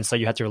 And so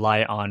you had to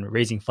rely on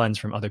raising funds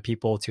from other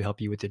people to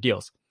help you with your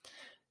deals.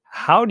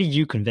 How do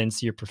you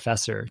convince your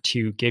professor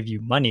to give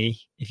you money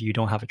if you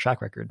don't have a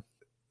track record?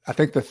 I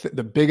think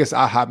the biggest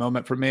aha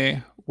moment for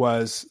me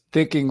was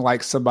thinking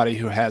like somebody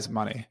who has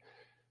money.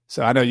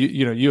 So I know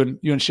you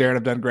and Sharon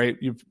have done great.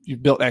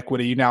 You've built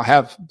equity. You now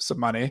have some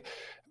money.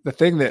 The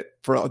thing that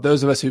for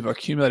those of us who've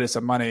accumulated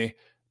some money,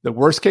 the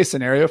worst case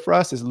scenario for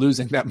us is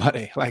losing that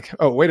money. Like,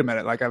 oh, wait a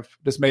minute. Like I've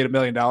just made $1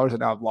 million and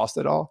now I've lost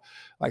it all.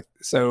 Like,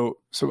 so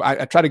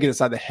I try to get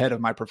inside the head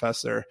of my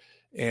professor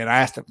and I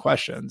asked him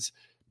questions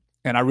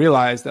and I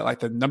realized that like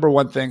the number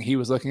one thing he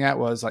was looking at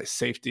was like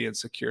safety and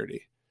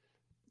security.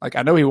 Like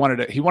I know he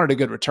wanted a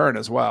good return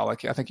as well.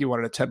 Like I think he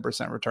wanted a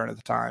 10% return at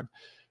the time,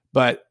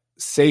 but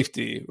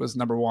safety was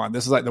number one.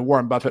 This is like the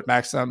Warren Buffett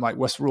maxim, like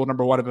what's rule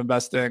number one of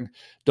investing?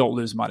 Don't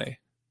lose money.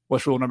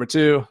 What's rule number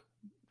two?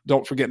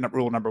 Don't forget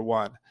rule number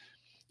one.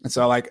 And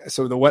so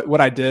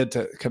what I did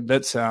to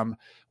convince him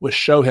was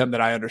show him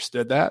that I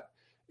understood that.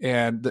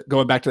 And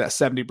going back to that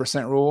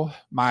 70% rule,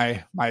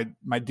 my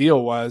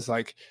deal was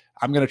like,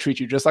 I'm going to treat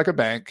you just like a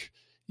bank.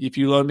 If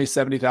you loan me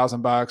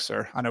 $70,000,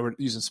 or I know we're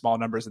using small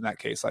numbers in that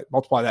case, like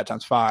multiply that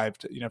times 5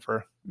 to,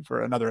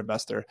 for another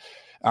investor.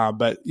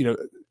 But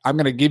I'm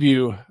going to give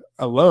you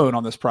a loan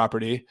on this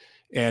property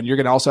and you're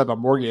going to also have a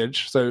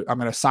mortgage. So I'm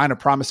going to sign a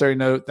promissory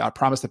note that I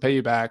promise to pay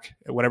you back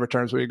at whatever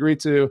terms we agree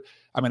to.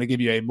 I'm going to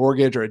give you a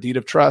mortgage or a deed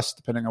of trust,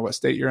 depending on what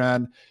state you're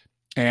in.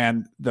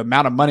 And the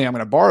amount of money I'm going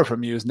to borrow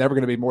from you is never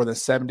going to be more than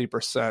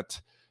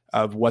 70%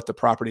 of what the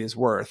property is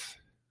worth.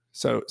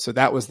 So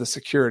that was the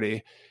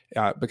security,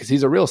 because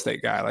he's a real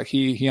estate guy. Like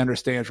he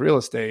understands real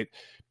estate.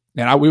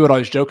 And we would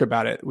always joke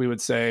about it. We would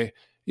say,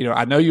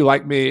 I know you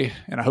like me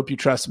and I hope you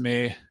trust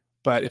me,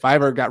 but if I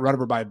ever got run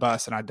over by a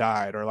bus and I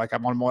died, or like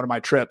I'm on one of my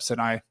trips and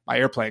my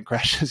airplane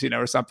crashes,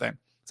 or something.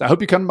 So I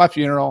hope you come to my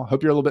funeral.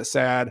 Hope you're a little bit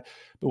sad,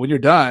 but when you're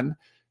done,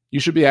 you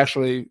should be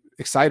actually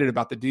excited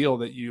about the deal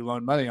that you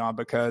loaned money on,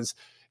 because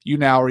you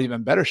now are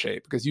even better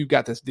shape because you've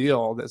got this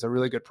deal that's a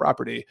really good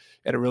property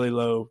at a really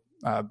low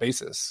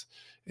basis.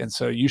 And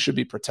so you should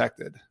be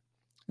protected.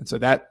 And so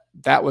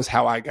that was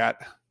how I got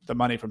the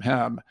money from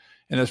him.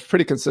 And it's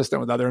pretty consistent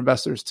with other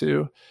investors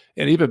too.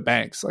 And even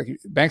banks, like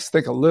banks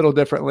think a little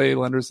differently.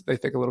 Lenders, they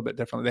think a little bit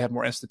differently. They have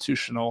more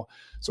institutional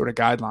sort of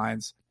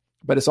guidelines,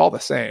 but it's all the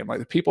same. Like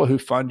the people who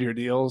fund your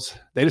deals,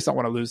 they just don't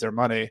want to lose their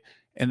money.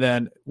 And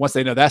then once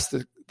they know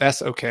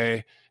that's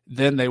okay,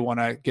 then they want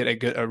to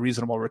get a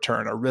reasonable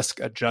return, a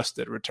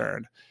risk-adjusted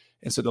return.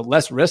 And so the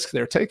less risk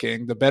they're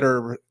taking, the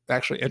better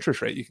actually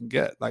interest rate you can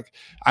get. Like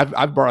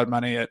I've borrowed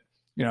money at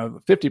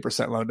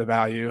 50% loan to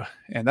value,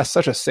 and that's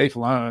such a safe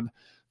loan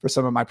for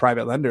some of my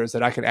private lenders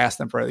that I could ask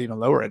them for an even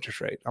lower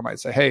interest rate. I might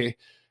say, hey,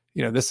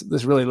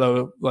 this really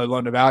low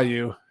loan to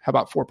value, how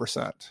about 4%,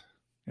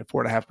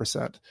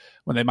 4.5%,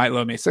 when they might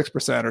loan me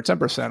 6% or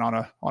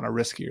 10% on a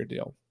riskier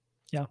deal.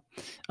 Yeah.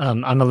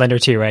 I'm a lender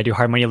too, right? I do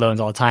hard money loans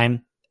all the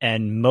time.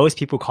 And most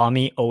people call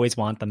me always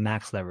want the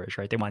max leverage,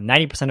 right? They want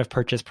 90% of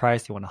purchase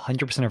price. They want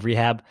 100% of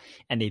rehab,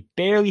 and they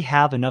barely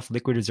have enough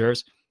liquid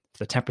reserves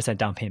for the 10%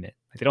 down payment.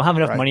 Like they don't have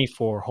enough money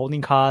for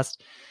holding costs,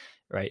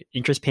 right?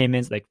 Interest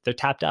payments, like they're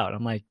tapped out.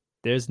 I'm like,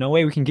 there's no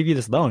way we can give you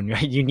this loan,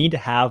 right? You need to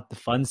have the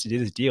funds to do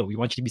this deal. We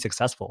want you to be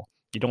successful.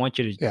 You don't want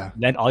you to Yeah.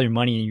 lend all your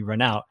money and you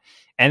run out.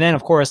 And then,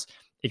 of course,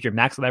 if you're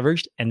max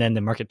leveraged and then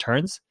the market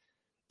turns,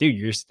 dude,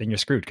 you're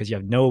screwed because you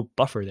have no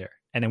buffer there.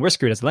 And then we're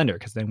screwed as a lender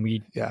because then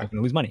we are going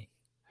to lose money.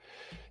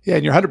 Yeah,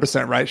 and you're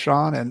 100% right,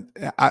 Sean. And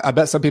I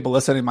bet some people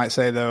listening might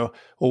say, though,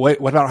 well, wait,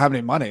 what if I don't have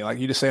any money? Like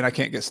you just saying I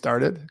can't get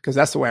started? Because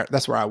that's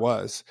where I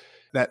was.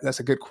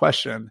 That's a good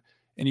question.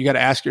 And you got to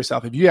ask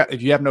yourself, if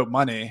you have no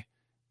money,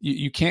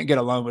 you can't get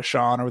a loan with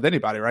Sean or with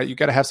anybody, right? You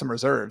got to have some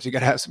reserves. You got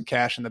to have some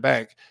cash in the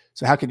bank.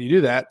 So how can you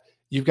do that?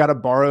 You've got to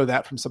borrow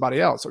that from somebody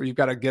else, or you've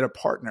got to get a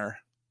partner.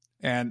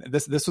 And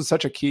this was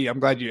such a key. I'm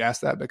glad you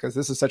asked that, because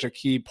this is such a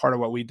key part of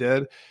what we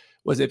did.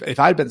 Was if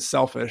I'd been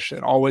selfish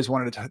and always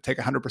wanted to take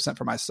 100%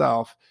 for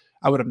myself,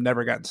 I would have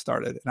never gotten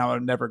started and I would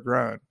have never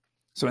grown.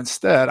 So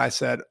instead I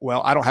said,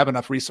 well, I don't have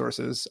enough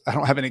resources. I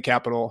don't have any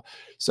capital.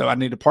 So I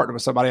need to partner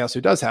with somebody else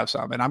who does have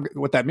some. And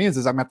what that means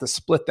is I'm going to have to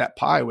split that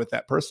pie with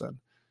that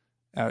person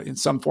in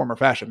some form or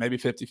fashion, maybe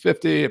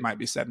 50-50. It might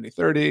be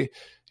 70-30,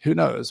 who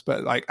knows?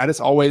 But like, I just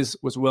always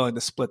was willing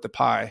to split the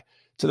pie,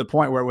 to the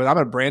point where when I'm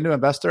a brand new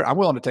investor, I'm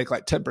willing to take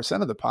like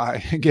 10% of the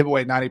pie and give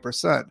away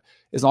 90%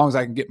 as long as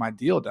I can get my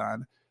deal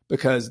done.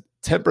 Because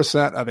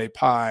 10% of a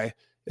pie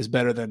is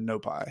better than no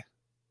pie.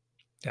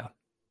 Yeah.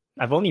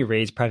 I've only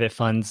raised private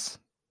funds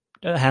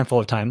a handful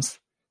of times.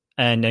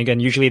 And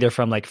again, usually they're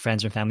from like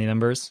friends or family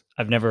members.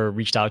 I've never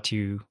reached out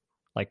to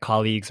like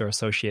colleagues or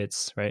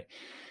associates, right?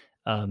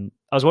 I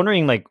was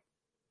wondering, like,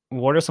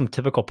 what are some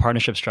typical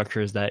partnership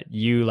structures that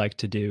you like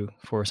to do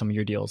for some of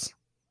your deals?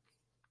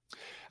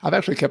 I've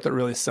actually kept it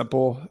really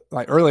simple.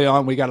 Like early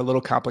on, we got a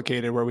little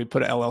complicated where we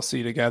put an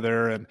LLC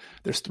together and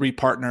there's 3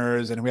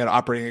 partners and we had an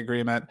operating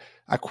agreement.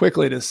 I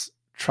quickly just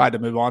tried to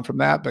move on from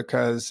that,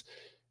 because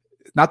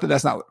not that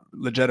that's not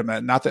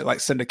legitimate, not that like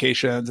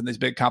syndications and these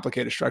big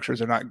complicated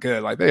structures are not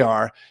good. Like they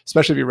are,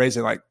 especially if you're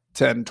raising like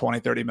 10,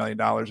 20, $30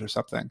 million or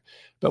something.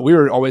 But we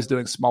were always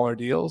doing smaller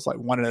deals, like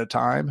one at a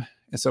time.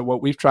 And so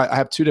what we've tried, I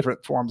have 2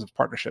 different forms of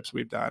partnerships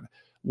we've done.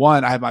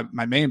 One, I have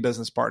my main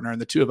business partner, and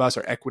the 2 of us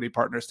are equity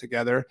partners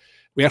together.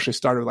 We actually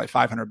started with like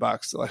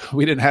 $500. So like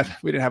we didn't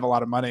have a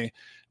lot of money.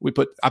 I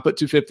put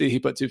 250, he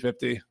put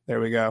 250. There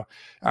we go.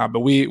 But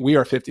we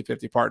are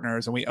 50-50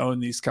 partners, and we own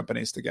these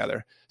companies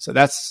together. So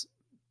that's,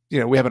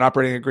 we have an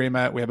operating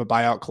agreement, we have a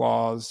buyout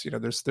clause.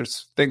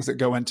 There's things that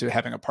go into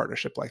having a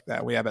partnership like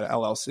that. We have an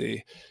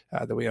LLC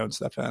that we own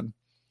stuff in.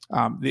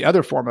 The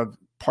other form of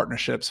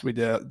partnerships we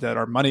did that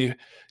are money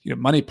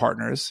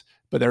partners,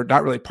 but they're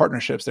not really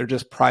partnerships. They're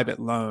just private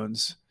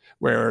loans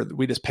where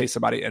we just pay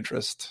somebody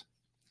interest.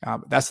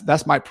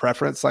 That's my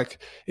preference.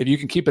 Like if you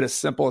can keep it as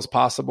simple as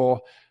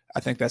possible,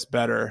 I think that's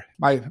better.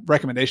 My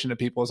recommendation to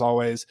people is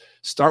always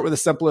start with the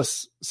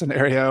simplest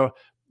scenario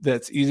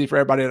that's easy for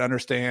everybody to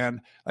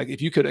understand. Like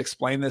if you could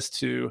explain this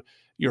to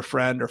your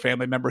friend or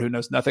family member who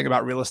knows nothing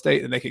about real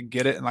estate and they can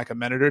get it in like a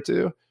minute or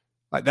 2,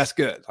 like that's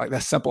good. Like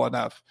that's simple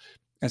enough.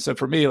 And so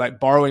for me, like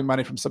borrowing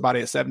money from somebody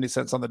at 70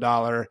 cents on the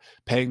dollar,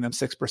 paying them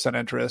 6%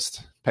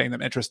 interest, paying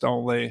them interest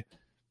only,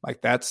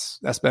 like that's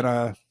been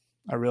a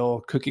real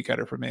cookie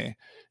cutter for me,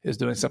 is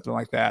doing something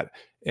like that.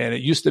 And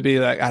it used to be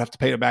like I'd have to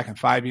pay them back in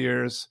 5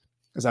 years.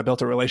 As I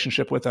built a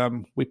relationship with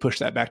them, we pushed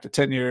that back to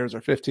 10 years or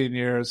 15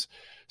 years.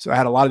 So I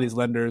had a lot of these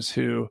lenders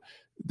who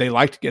they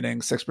liked getting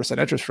 6%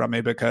 interest from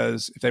me,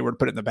 because if they were to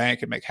put it in the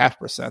bank and make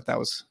 0.5%, that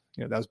was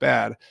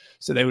bad.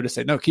 So they would just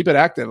say, no, keep it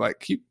active.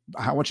 Like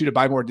I want you to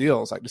buy more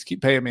deals. Like just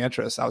keep paying me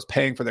interest. I was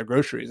paying for their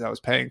groceries. I was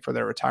paying for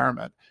their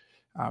retirement.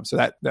 So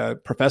that the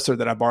professor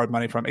that I borrowed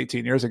money from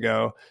 18 years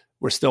ago,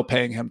 we're still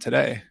paying him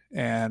today.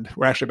 And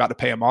we're actually about to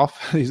pay him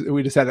off.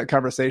 We just had that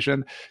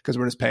conversation because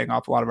we're just paying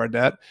off a lot of our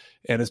debt.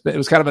 And it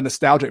was kind of a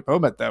nostalgic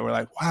moment though. We're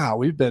like, wow,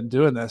 we've been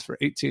doing this for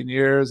 18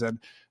 years. And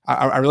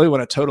I really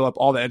want to total up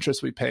all the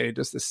interest we paid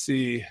just to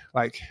see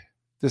like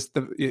this.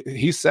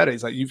 He said it.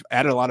 He's like, you've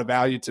added a lot of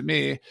value to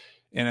me.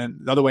 And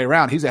the other way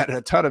around, he's added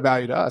a ton of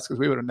value to us because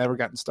we would have never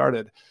gotten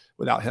started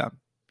without him.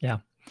 Yeah.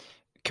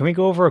 Can we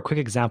go over a quick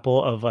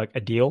example of like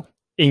a deal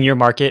in your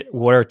market?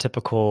 What are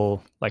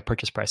typical like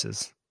purchase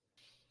prices?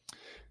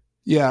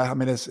 Yeah. I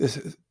mean,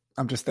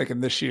 I'm just thinking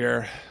this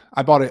year,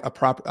 I bought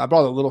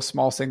a little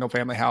small single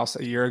family house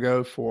a year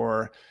ago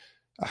for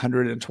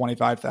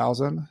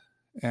 $125,000.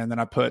 And then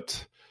I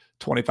put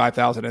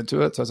 $25,000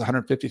 into it. So it's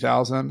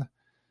 $150,000,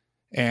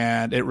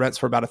 and it rents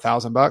for about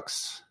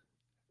 $1,000.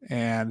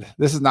 And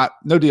this is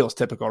no deal is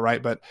typical,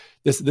 right? But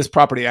this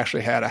property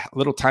actually had a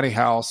little tiny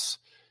house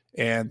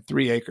and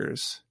 3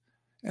 acres.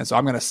 And so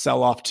I'm going to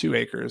sell off 2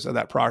 acres of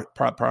that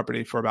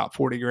property for about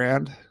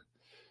 $40,000.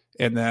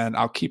 And then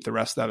I'll keep the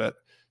rest of it.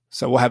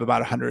 So we'll have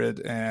about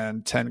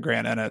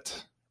 $110,000 in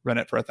it, rent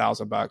it for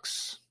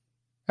 $1,000.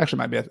 Actually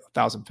might be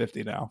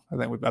 $1,050 now. I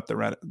think we've upped the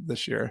rent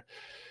this year.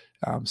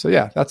 So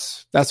yeah,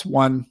 that's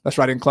one. That's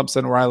right in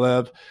Clemson where I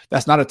live.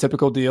 That's not a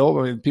typical deal.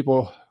 I mean,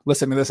 people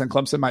listening to this in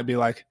Clemson might be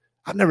like,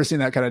 I've never seen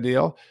that kind of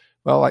deal.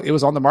 Well, like it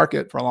was on the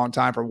market for a long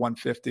time for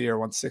 150 or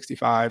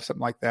 165,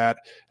 something like that.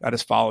 And I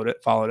just followed it.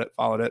 It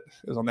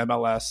was on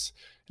MLS,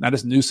 and I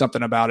just knew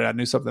something about it. I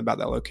knew something about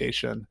that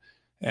location.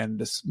 and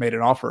just made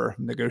an offer,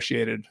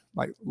 negotiated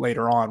like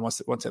later on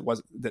once it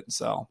didn't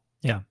sell.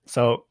 Yeah.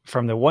 So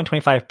from the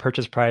 125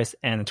 purchase price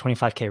and the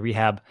 25K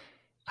rehab,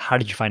 how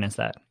did you finance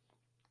that?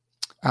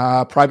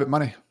 Private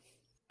money.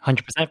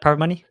 100% private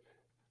money?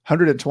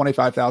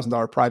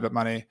 $125,000 private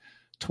money,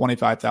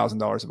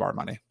 $25,000 of our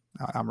money.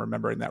 I'm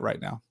remembering that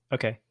right now.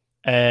 Okay.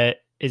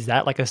 Is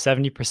that like a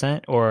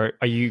 70%, or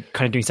are you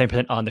kind of doing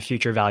 70% on the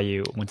future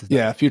value once it's done?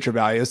 Yeah, future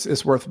value.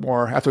 It's worth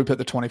more. After we put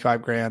the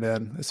 25 grand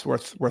in, it's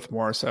worth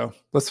more. So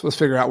let's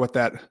figure out what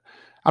that,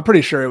 I'm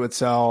pretty sure it would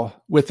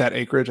sell with that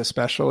acreage,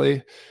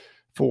 especially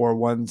for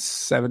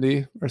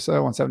 170 or so,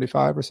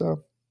 175 or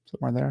so,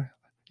 somewhere in there.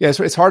 Yeah,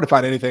 it's hard to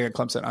find anything in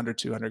Clemson under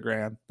 200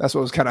 grand. That's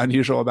what was kind of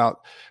unusual about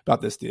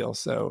this deal.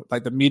 So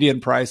like the median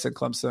price in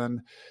Clemson,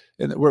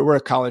 and we're a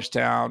college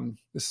town.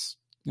 This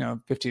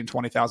 15,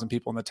 20,000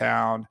 people in the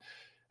town.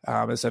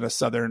 It's in a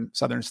southern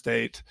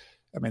state.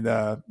 I mean,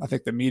 I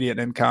think the median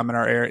income in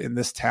our area in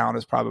this town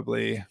is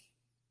probably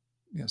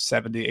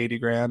 70, 80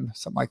 grand,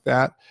 something like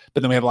that.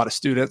 But then we have a lot of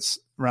students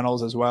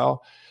rentals as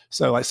well.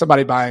 So like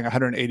somebody buying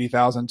 $180,000,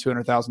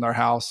 $200,000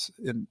 house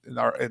in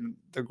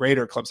the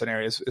greater Clemson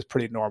area is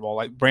pretty normal.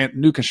 Like brand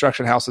new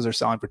construction houses are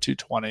selling for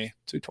 220,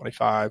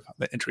 225,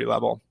 the entry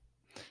level.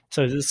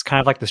 So is this kind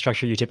of like the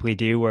structure you typically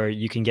do, where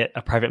you can get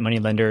a private money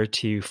lender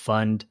to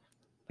fund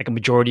like a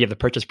majority of the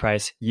purchase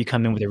price? You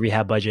come in with a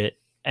rehab budget,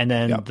 and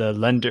then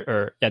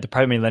the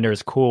private money lender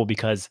is cool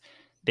because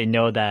they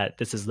know that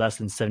this is less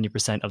than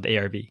 70% of the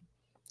ARV.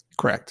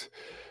 Correct.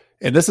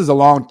 And this is a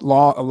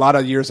lot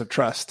of years of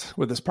trust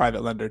with this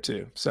private lender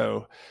too.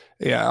 So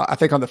yeah, I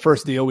think on the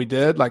first deal we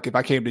did, like if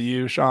I came to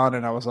you, Sean,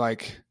 and I was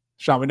like,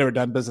 Sean, we've never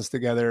done business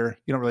together.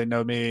 You don't really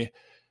know me.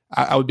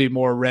 I would be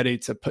more ready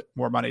to put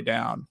more money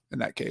down in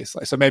that case.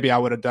 Like, so maybe I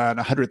would have done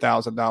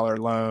 $100,000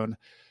 loan,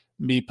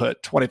 me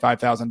put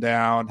 25,000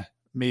 down,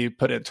 me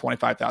put in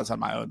 25,000 of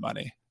my own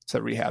money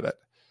to rehab it.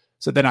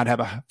 So then I'd have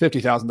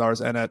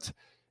 $50,000 in it,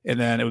 and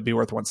then it would be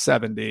worth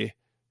 170.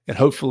 And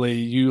hopefully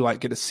you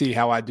like get to see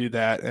how I do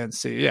that and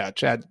see, yeah,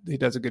 Chad, he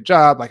does a good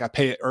job. Like I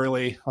pay it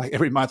early, like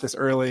every month is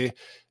early.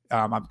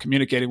 I'm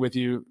communicating with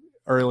you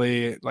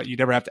early. Like you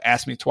never have to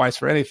ask me twice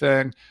for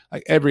anything.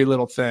 Like every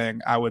little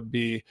thing I would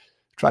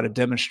try to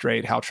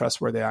demonstrate how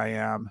trustworthy I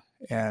am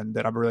and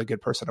that I'm a really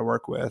good person to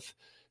work with,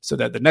 so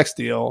that the next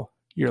deal,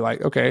 you're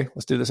like, okay,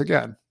 let's do this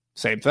again.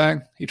 Same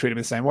thing. He treated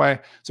me the same way.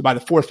 So by the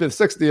fourth, fifth,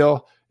 sixth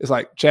deal, it's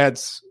like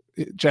Chad's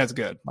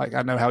good. Like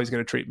I know how he's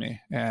going to treat me,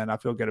 and I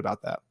feel good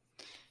about that.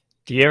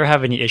 Do you ever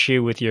have any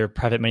issue with your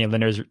private money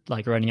lenders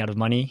like running out of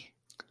money?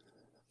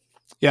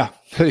 Yeah.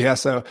 Yeah.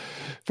 So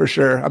for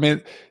sure. I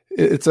mean,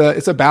 it's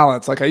a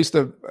balance. Like I used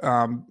to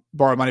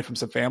borrow money from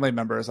some family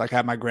members. Like I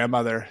had my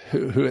grandmother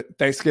who at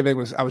Thanksgiving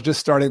I was just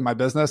starting my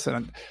business,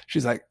 and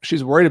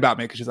she's worried about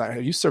me because she's like, are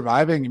you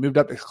surviving? You moved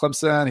up to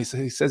Clemson.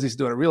 He says he's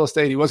doing real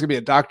estate. He was going to be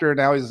a doctor.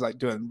 Now he's like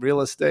doing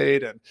real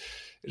estate. And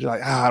she's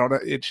like, I don't know.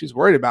 And she's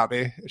worried about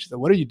me. And she's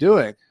like, what are you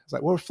doing? I was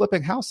like, well, we're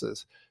flipping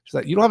houses. She's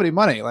like, you don't have any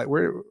money. Like,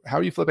 how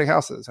are you flipping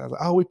houses? I was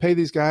like, oh, we pay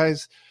these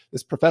guys,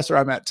 this professor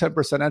I'm at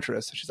 10%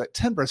 interest. And she's like,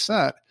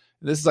 10%?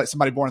 And this is like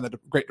somebody born in the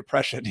Great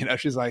Depression.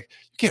 She's like,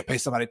 you can't pay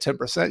somebody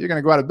 10%. You're going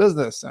to go out of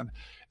business. And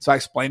so I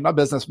explained my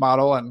business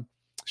model, and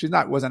she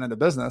wasn't in the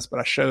business, but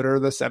I showed her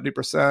the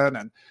 70%.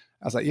 And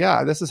I was like,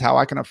 yeah, this is how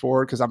I can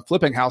afford, because I'm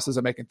flipping houses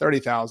and making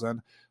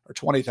 30,000 or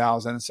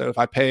 20,000. So if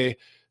I pay,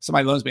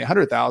 somebody loans me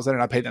 100,000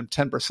 and I pay them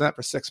 10%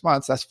 for 6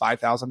 months, that's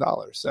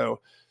 $5,000. So,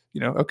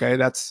 okay,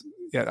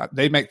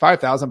 they make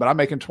 5,000, but I'm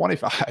making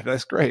 25.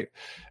 That's great.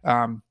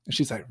 And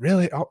she's like,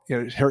 really? Oh,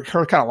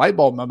 her kind of light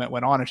bulb moment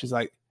went on, and she's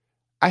like,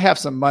 I have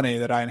some money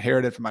that I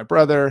inherited from my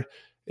brother.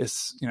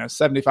 It's,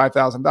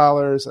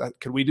 $75,000.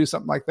 Could we do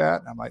something like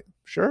that? And I'm like,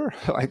 sure.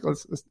 Like,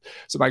 let's.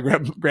 So my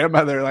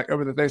grandmother, like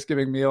over the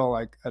Thanksgiving meal,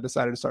 like I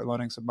decided to start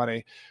loaning some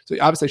money. So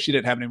obviously she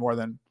didn't have any more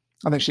than,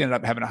 I think she ended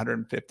up having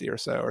 150 or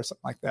so or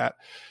something like that.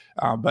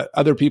 But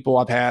other people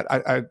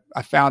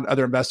I found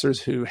other investors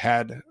who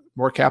had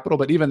more capital,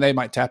 but even they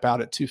might tap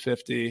out at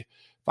 250,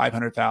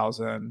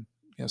 500,000,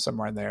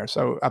 somewhere in there.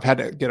 So I've had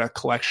to get a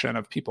collection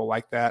of people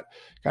like that,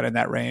 kind of in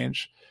that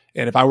range.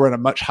 And if I were in a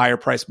much higher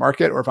price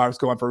market, or if I was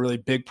going for really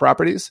big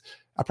properties,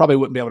 I probably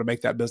wouldn't be able to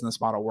make that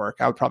business model work.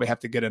 I would probably have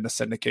to get into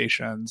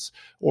syndications,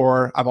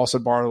 or I've also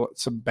borrowed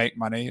some bank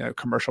money,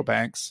 commercial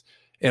banks.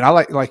 And I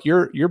like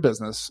your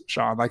business,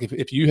 Sean. Like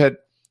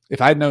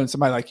if I had known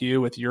somebody like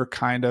you with your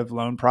kind of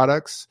loan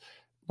products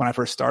when I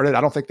first started,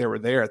 I don't think they were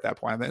there at that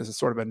point. I think this is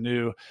sort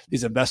of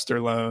these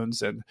investor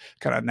loans and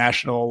kind of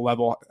national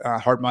level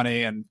hard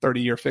money and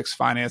 30-year fixed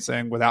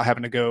financing without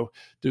having to go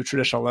do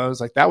traditional loans.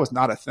 Like that was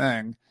not a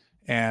thing.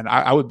 And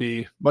I would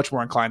be much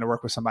more inclined to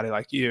work with somebody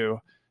like you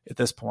at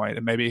this point.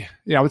 And maybe,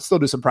 I would still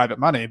do some private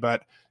money,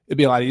 but it'd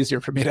be a lot easier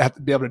for me to have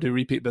to be able to do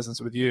repeat business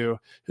with you,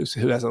 who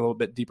has a little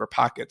bit deeper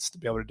pockets to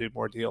be able to do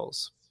more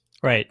deals.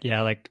 Right.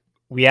 Yeah. Like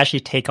we actually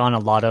take on a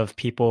lot of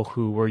people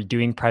who were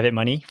doing private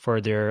money for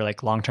their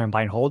like long-term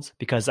buy and holds,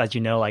 because as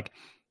you know, like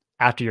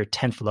after your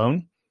 10th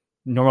loan,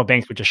 normal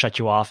banks would just shut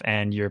you off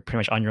and you're pretty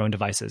much on your own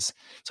devices.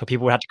 So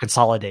people would have to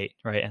consolidate,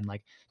 right? And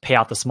like pay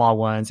out the small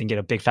ones and get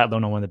a big fat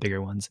loan on one of the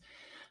bigger ones.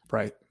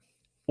 Right.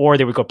 Or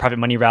they would go private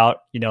money route.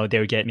 They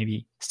would get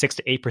maybe 6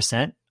 to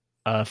 8%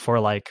 for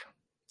like,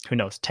 who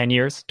knows, 10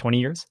 years, 20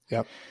 years.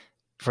 Yep.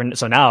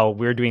 So now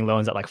we're doing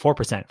loans at like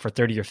 4% for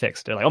 30-year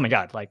fixed. They're like, oh my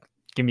God, like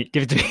give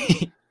it to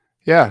me.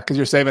 Yeah. Because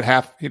you're saving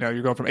half,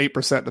 you're going from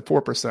 8% to 4%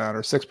 or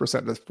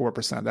 6% to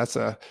 4%. That's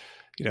on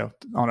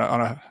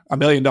a $1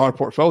 million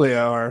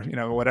portfolio or,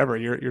 whatever,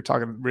 you're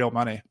talking real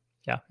money.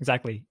 Yeah,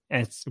 exactly.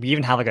 And we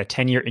even have like a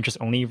 10-year interest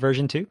only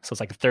version too. So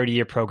it's like a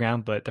 30-year program,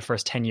 but the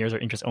first 10 years are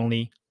interest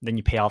only. Then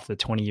you pay off the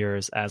 20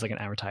 years as like an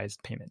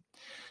amortized payment.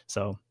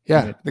 So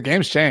yeah, the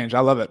game's changed.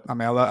 I love it. I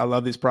mean, I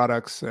love these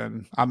products,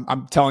 and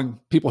I'm telling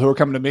people who are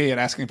coming to me and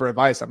asking for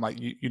advice, I'm like,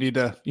 you need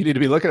to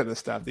be looking at this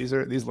stuff. These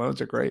loans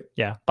are great.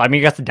 Yeah. But I mean,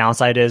 I guess the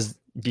downside is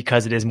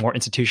because it is more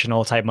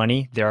institutional type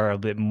money, there are a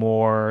bit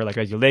more like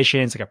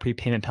regulations, like a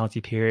prepayment penalty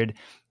period.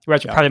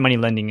 Whereas private money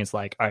lending is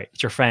like, all right,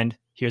 it's your friend,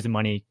 here's the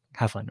money,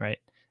 have fun, right?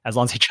 As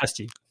long as they trust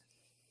you.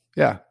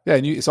 Yeah. Yeah.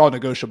 And it's all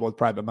negotiable with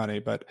private money,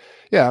 but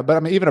I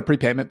mean, even a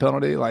prepayment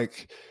penalty,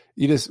 like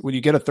when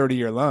you get a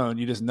 30-year loan,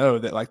 you just know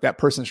that like that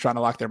person's trying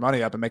to lock their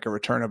money up and make a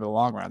return over the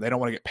long run. They don't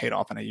want to get paid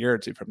off in a year or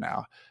two from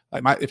now.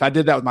 Like if I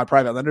did that with my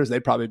private lenders,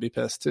 they'd probably be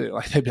pissed too.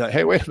 Like they'd be like,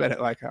 hey, wait a minute.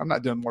 Like I'm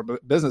not doing more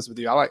business with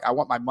you. I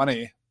want my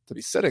money to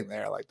be sitting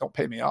there. Like don't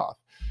pay me off.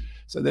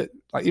 So that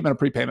like even a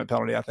prepayment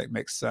penalty, I think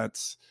makes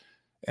sense.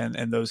 And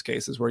in those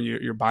cases where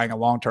you're buying a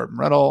long-term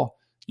rental,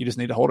 you just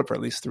need to hold it for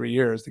at least 3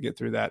 years to get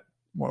through that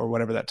or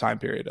whatever that time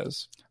period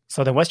is.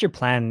 So then what's your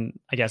plan,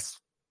 I guess,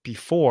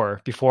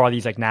 before all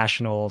these like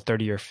national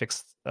 30-year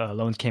fixed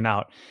loans came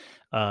out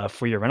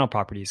for your rental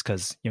properties?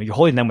 Because you're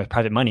holding them with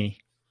private money.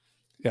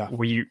 Yeah.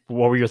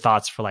 What were your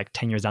thoughts for like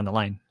 10 years down the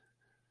line?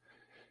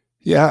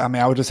 Yeah, I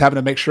mean, I was just having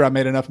to make sure I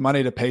made enough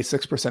money to pay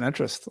 6%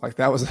 interest. Like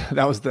I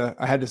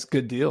had this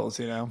good deals,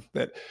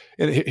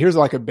 here's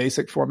like a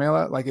basic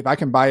formula. Like if I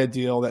can buy a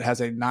deal that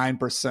has a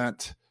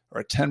 9%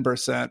 or a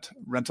 10%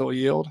 rental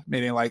yield,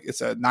 meaning like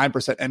it's a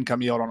 9%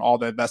 income yield on all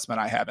the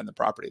investment I have in the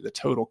property, the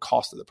total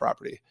cost of the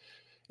property.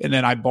 And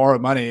then I borrow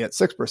money at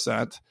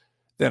 6%,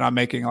 then I'm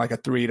making like a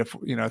 3 to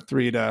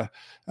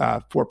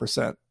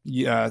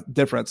 4%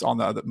 difference on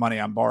the money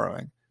I'm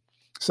borrowing.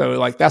 So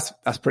like that's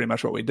pretty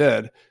much what we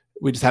did.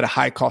 We just had a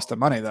high cost of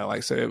money though.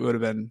 Like, so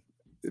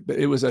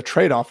it was a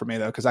trade-off for me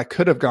though, because I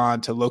could have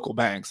gone to local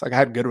banks. Like I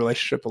had a good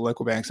relationship with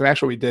local banks. And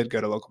actually we did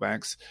go to local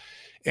banks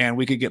and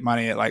we could get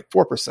money at like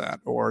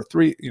 4% or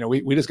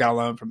 3%. We just got a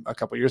loan from a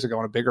couple of years ago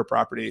on a bigger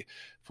property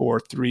for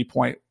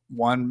 3.1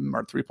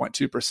 or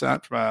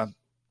 3.2%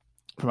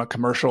 from a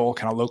commercial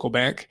kind of local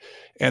bank.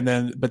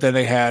 But then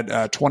they had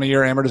a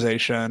 20-year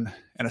amortization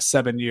and a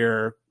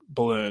 7-year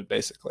balloon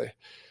basically.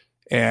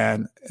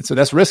 And so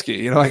that's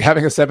risky, like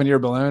having a 7-year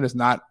balloon is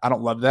not, I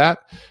don't love that,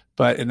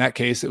 but in that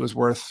case, it was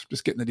worth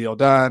just getting the deal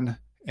done.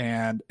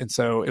 And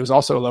so it was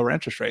also a lower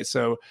interest rate.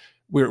 So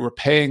we're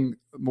paying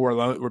more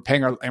loan,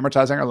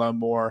 amortizing our loan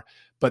more,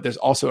 but there's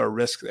also a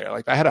risk there.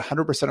 Like if I had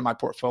 100% of my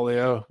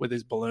portfolio with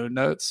these balloon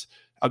notes,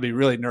 I'd be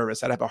really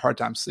nervous. I'd have a hard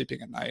time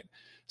sleeping at night.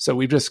 So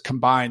we've just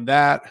combined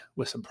that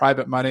with some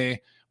private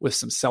money, with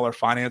some seller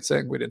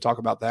financing. We didn't talk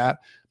about that,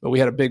 but we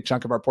had a big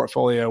chunk of our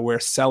portfolio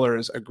where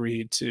sellers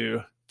agreed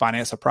to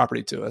finance a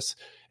property to us.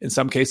 In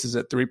some cases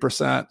at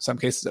 3%, some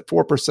cases at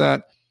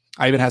 4%.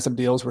 I even had some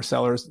deals where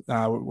sellers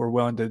were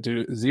willing to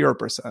do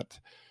 0%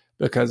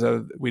 because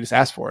we just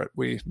asked for it.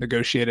 We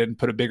negotiated and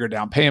put a bigger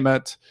down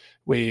payment.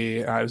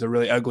 It was a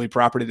really ugly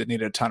property that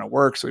needed a ton of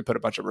work, so we put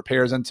a bunch of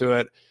repairs into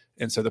it.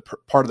 And so the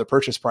part of the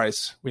purchase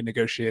price we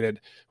negotiated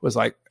was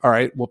like, all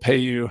right, we'll pay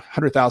you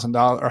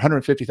 $100,000 or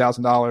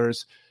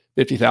 $150,000,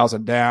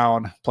 $50,000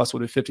 down, plus we'll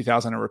do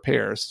 $50,000 in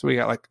repairs. So we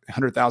got like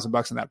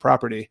 $100,000 in that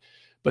property.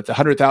 But the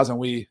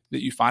 $100,000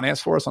 that you finance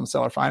for us on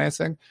seller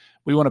financing,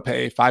 we want to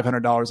pay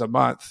 $500 a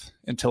month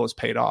until it's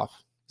paid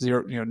off,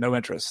 zero, no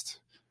interest.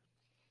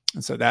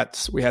 And so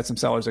we had some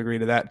sellers agree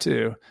to that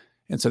too.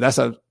 And so that's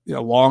a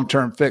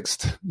long-term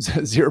fixed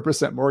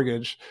 0%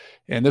 mortgage.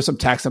 And there's some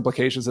tax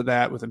implications of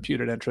that with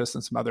imputed interest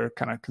and some other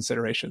kind of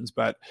considerations,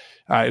 but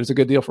it was a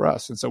good deal for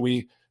us. And so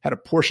we had a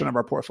portion of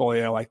our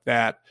portfolio like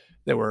that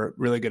were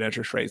really good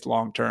interest rates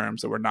long-term,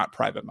 so we're not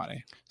private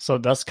money. So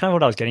that's kind of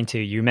what I was getting to.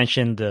 You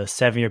mentioned the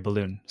 7-year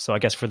balloon. So I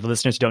guess for the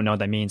listeners who don't know what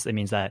that means, it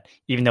means that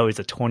even though it's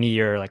a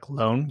 20-year like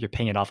loan, you're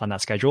paying it off on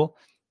that schedule.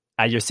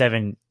 At year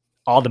 7,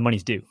 all the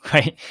money's due,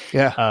 right?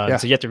 Yeah.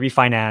 So you have to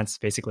refinance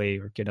basically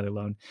or get another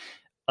loan.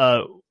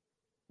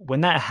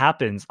 When that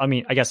happens, I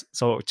mean, I guess,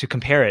 so to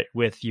compare it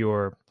with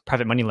your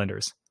private money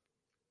lenders,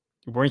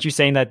 weren't you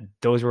saying that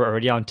those were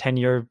already on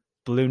 10-year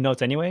balloon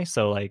notes anyway?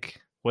 So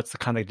like, what's the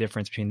kind of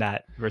difference between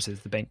that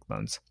versus the bank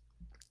loans?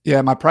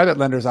 Yeah, my private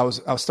lenders, I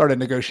was started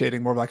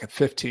negotiating more like a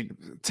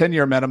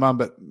 10-year minimum,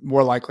 but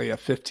more likely a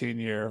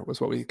 15-year was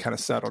what we kind of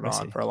settled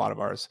on for a lot of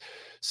ours.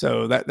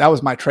 So that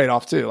was my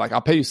trade-off too. Like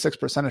I'll pay you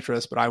 6%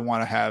 interest, but I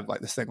want to have like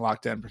this thing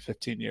locked in for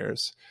 15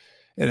 years.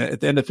 And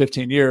at the end of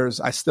 15 years,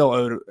 if I still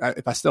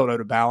owed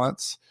a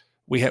balance,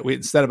 we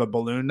instead of a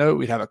balloon note,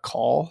 we'd have a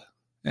call.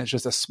 And it's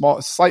just a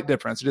slight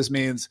difference. It just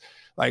means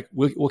like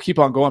we'll keep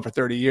on going for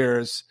 30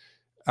 years.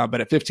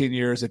 But at 15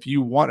 years, if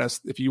you want us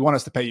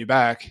to pay you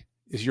back,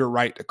 it's your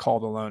right to call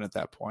the loan at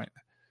that point.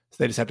 So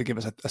they just have to give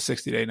us a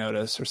 60-day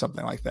notice or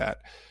something like that.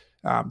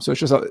 So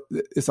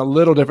it's a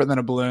little different than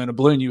a balloon. A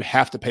balloon, you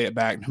have to pay it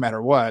back no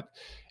matter what.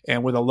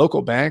 And with a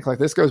local bank, like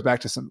this goes back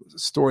to some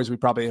stories we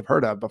probably have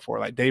heard of before,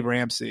 like Dave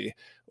Ramsey,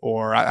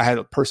 or I had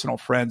personal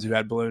friends who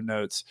had balloon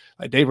notes.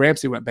 Like Dave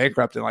Ramsey went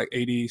bankrupt in like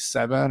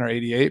 87 or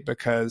 88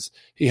 because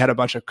he had a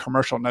bunch of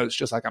commercial notes,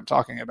 just like I'm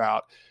talking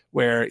about,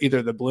 where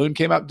either the balloon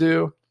came up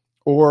due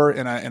or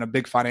in a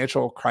big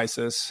financial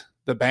crisis,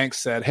 the bank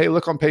said, hey,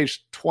 look on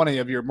page 20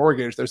 of your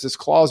mortgage. There's this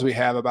clause we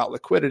have about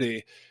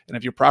liquidity. And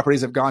if your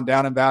properties have gone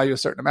down in value a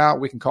certain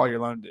amount, we can call your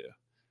loan due.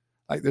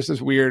 Like there's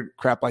this weird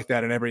crap like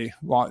that in every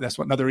law. That's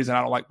another reason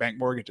I don't like bank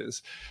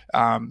mortgages.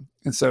 And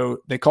so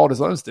they called his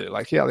loans due,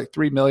 like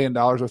 $3 million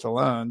worth of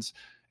loans.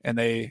 And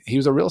he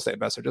was a real estate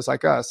investor just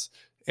like us.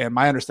 And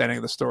my understanding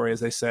of the story is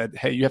they said,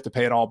 hey, you have to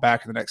pay it all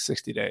back in the next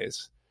 60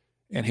 days.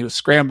 And he was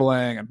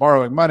scrambling and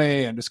borrowing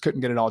money and just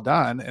couldn't get it all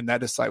done. And that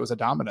just was a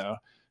domino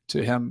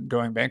to him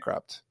going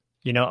bankrupt.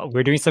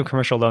 We're doing some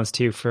commercial loans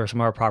too for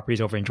some of our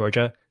properties over in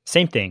Georgia.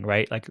 Same thing,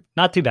 right? Like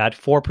not too bad,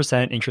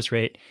 4% interest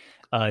rate,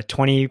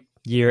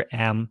 20-year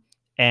AM.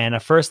 And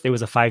at first it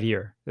was a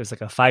 5-year. It was like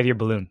a 5-year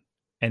balloon.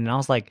 And I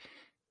was like,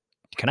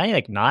 can I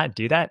like not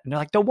do that? And they're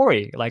like, don't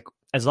worry. Like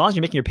as long as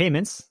you're making your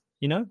payments,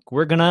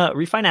 we're going to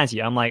refinance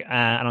you. I'm like,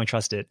 I don't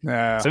trust it.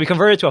 Yeah. So we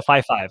converted to a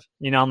 5.5.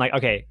 I'm like,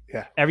 okay,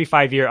 yeah. Every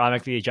 5 year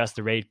automatically adjust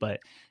the rate, but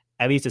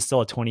at least it's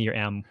still a 20-year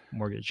AM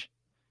mortgage.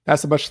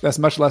 That's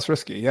much less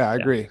risky. Yeah, I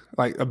agree.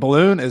 Like a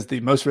balloon is the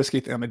most risky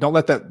thing. I mean, don't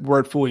let that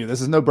word fool you.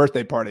 This is no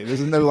birthday party. This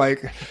is no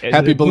like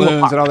happy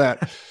balloons and all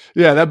that.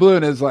 Yeah, that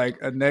balloon is like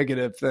a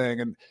negative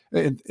thing.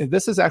 And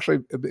this is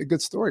actually a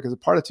good story because a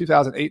part of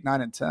 2008,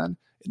 9, and 10,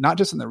 not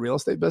just in the real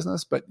estate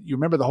business, but you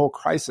remember the whole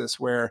crisis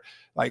where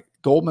like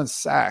Goldman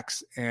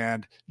Sachs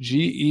and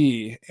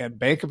GE and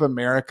Bank of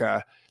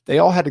America, they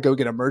all had to go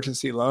get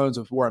emergency loans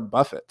with Warren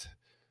Buffett.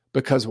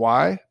 Because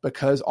why?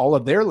 Because all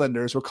of their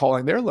lenders were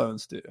calling their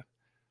loans due.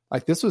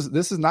 Like this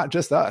is not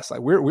just us. Like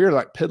we're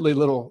like piddly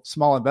little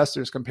small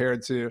investors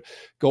compared to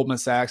Goldman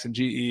Sachs and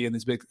GE and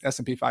these big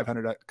S&P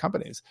 500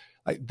 companies.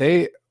 Like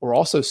they were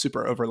also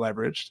super over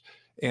leveraged,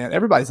 and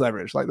everybody's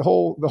leveraged. Like the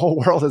whole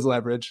world is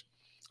leveraged.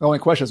 The only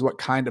question is what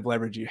kind of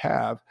leverage you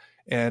have.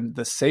 And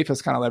the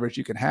safest kind of leverage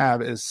you can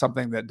have is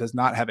something that does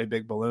not have a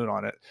big balloon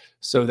on it,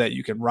 so that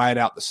you can ride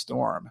out the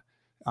storm.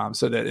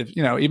 So that if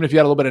even if you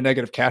had a little bit of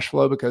negative cash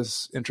flow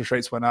because interest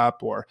rates went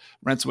up or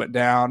rents went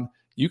down,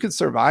 you can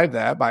survive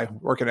that by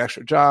working an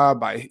extra job,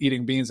 by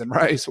eating beans and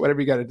rice,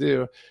 whatever you got to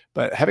do.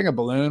 But having a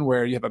balloon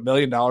where you have $1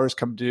 million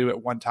come due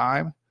at one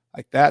time,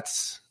 like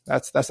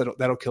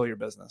that'll kill your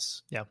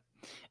business. Yeah.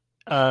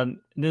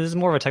 This is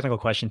more of a technical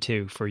question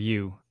too for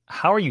you.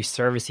 How are you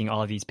servicing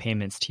all of these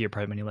payments to your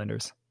private money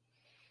lenders?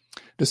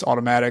 Just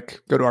automatic.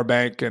 Go to our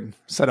bank and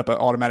set up an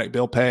automatic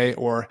bill pay,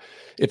 or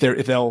if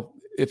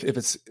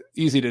it's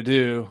easy to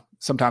do,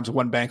 sometimes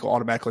one bank will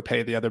automatically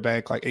pay the other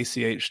bank, like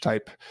ACH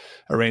type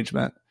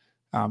arrangement.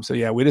 So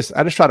yeah, I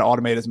just try to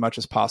automate as much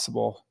as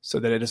possible so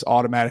that it just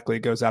automatically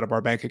goes out of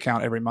our bank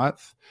account every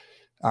month.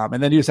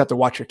 And then you just have to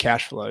watch your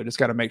cash flow. You just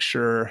got to make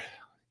sure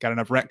got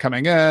enough rent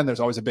coming in. There's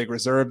always a big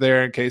reserve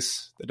there in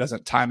case it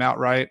doesn't time out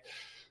right.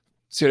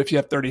 So if you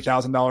have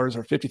 $30,000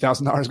 or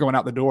 $50,000 going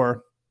out the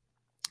door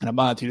in a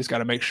month, you just got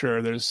to make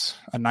sure there's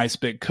a nice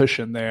big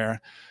cushion there.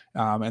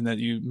 And then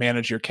you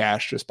manage your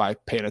cash just by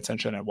paying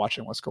attention and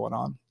watching what's going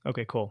on.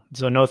 Okay, cool.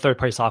 So no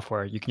third-party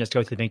software. You can just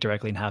go to the bank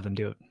directly and have them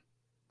do it.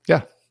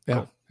 Yeah. Yeah.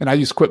 Cool. And I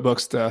use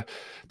QuickBooks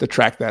to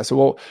track that.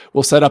 So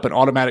we'll set up an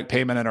automatic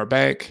payment in our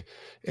bank,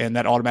 and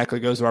that automatically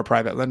goes to our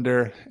private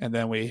lender. And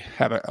then we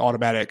have an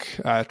automatic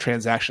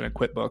transaction in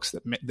QuickBooks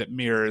that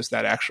mirrors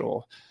that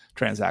actual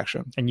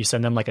transaction. And you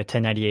send them like a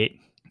 1098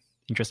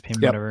 interest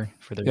payment, whatever,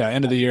 for their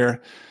end of the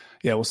year.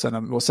 Yeah, we'll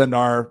send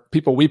our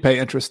people we pay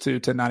interest to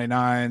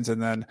 1099s,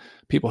 and then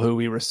people who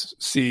we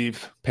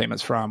receive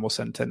payments from, we'll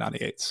send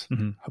 1098s.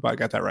 Mm-hmm. Hope I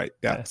got that right.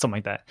 Yeah, something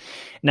like that.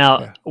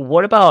 Now,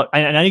 What about,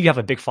 I know you have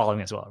a big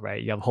following as well,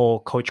 right? You have a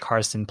whole Coach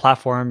Carson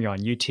platform. You're on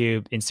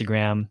YouTube,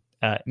 Instagram,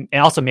 and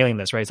also mailing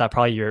list, right? Is that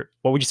probably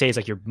what would you say is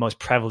like your most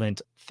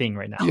prevalent thing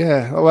right now?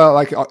 Yeah, well,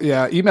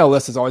 email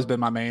list has always been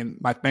my main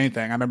thing.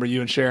 I remember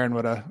you and Sharon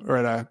were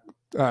at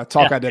a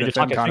talk I did at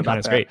FinCon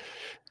about that. Great.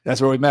 That's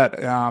where we met.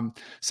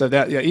 So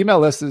email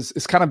list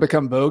is kind of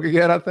become vogue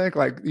again. I think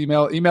like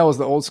email was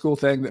the old school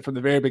thing that from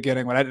the very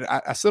beginning when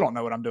I still don't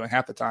know what I'm doing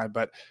half the time,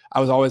 but I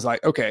was always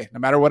like, okay, no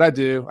matter what I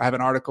do, I have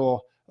an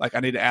article, like I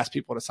need to ask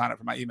people to sign up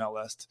for my email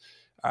list.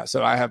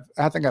 So I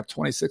think I have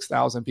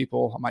 26,000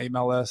 people on my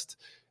email list.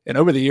 And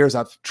over the years,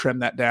 I've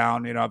trimmed that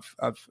down.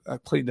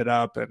 I've cleaned it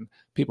up, and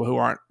people who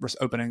aren't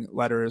opening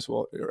letters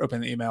or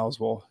opening the emails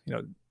will,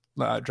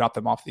 drop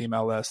them off the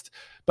email list.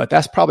 But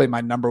that's probably my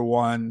number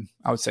one,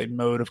 I would say,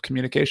 mode of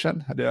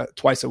communication. I do it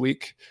twice a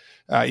week,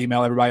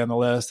 email everybody on the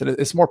list. And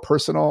it's more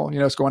personal,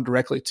 it's going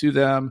directly to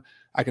them.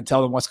 I can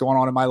tell them what's going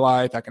on in my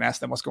life. I can ask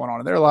them what's going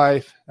on in their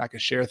life. I can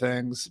share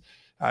things.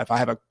 If I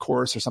have a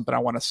course or something I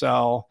want to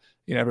sell,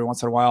 every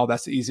once in a while,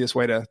 that's the easiest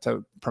way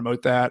to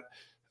promote that.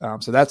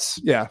 So that's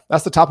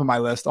the top of my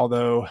list.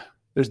 Although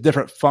there's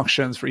different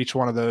functions for each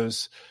one of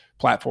those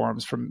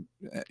platforms, from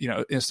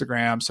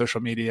Instagram, social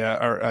media,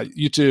 or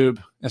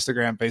YouTube,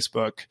 Instagram,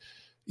 Facebook,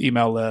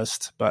 email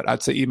list. But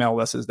I'd say email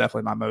list is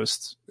definitely my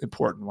most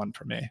important one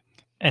for me.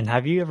 And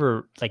have you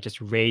ever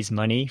just raised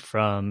money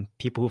from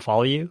people who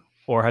follow you,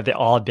 or have they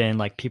all been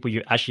people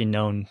you actually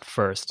known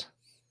first?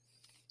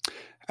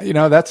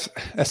 That's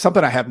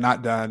something I have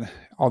not done,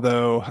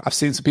 although I've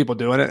seen some people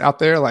doing it out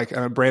there. Like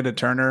Brandon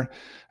Turner,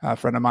 a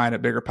friend of mine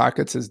at Bigger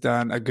Pockets, has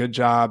done a good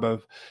job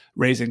of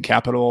raising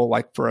capital,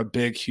 for a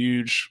big,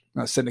 huge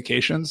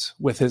syndications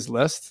with his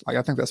list. I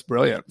think that's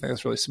brilliant. I think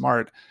that's really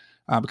smart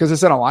because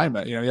it's in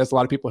alignment. He has a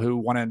lot of people who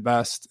want to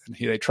invest and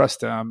they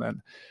trust him.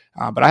 And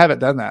but I haven't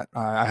done that.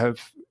 I have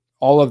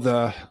all of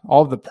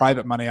the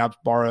private money I've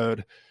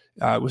borrowed.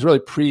 It was really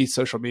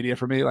pre-social media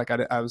for me.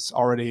 I was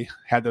already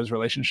had those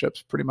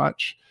relationships pretty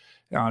much,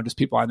 just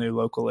people I knew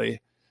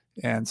locally.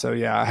 And so,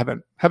 I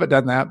haven't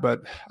done that,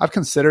 but I've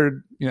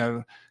considered,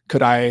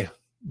 could I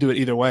do it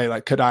either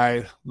way? Could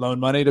I loan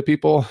money to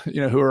people,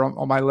 who are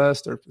on my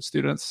list, or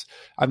students?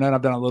 I've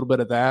done a little bit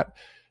of that.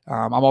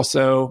 I'm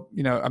also,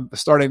 I'm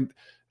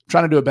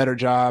trying to do a better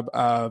job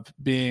of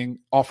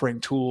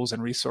offering tools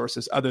and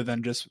resources other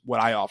than just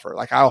what I offer.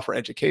 I offer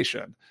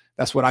education.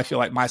 That's what I feel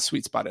like my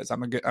sweet spot is.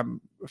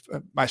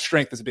 My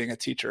strength is being a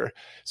teacher.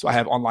 So I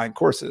have online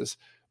courses,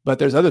 but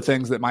there's other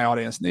things that my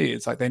audience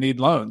needs. They need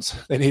loans,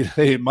 they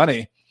need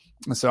money.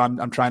 And so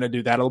I'm trying to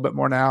do that a little bit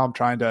more now. I'm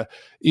trying to,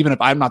 even if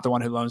I'm not the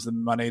one who loans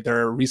them money, there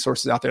are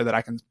resources out there that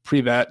I can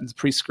pre-vet and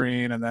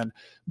pre-screen and then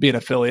be an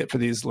affiliate for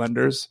these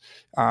lenders.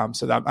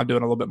 So that I'm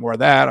doing a little bit more of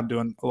that. I'm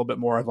doing a little bit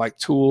more of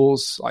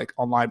tools,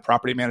 online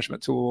property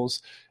management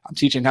tools. I'm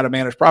teaching how to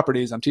manage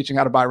properties. I'm teaching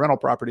how to buy rental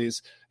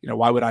properties.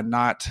 Why would I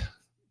not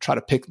try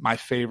to pick my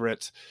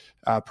favorite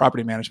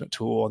property management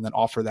tool and then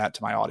offer that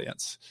to my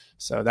audience?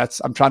 So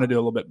I'm trying to do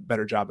a little bit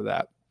better job of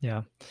that.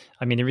 Yeah.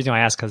 The reason why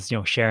I ask, because,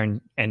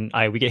 Sharon and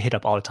we get hit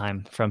up all the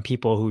time from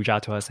people who reach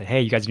out to us, say,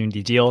 hey, you guys are doing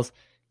these deals.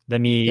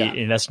 Let me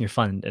invest in your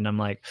fund. And I'm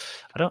like,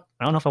 I don't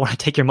know if I want to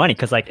take your money,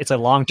 because it's a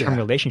long-term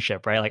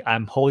relationship, right?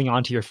 I'm holding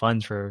on to your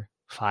funds for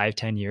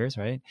 5-10 years,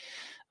 right?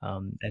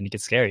 And it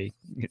gets scary,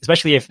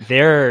 especially if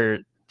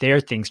their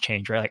things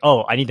change, right?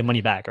 Oh, I need the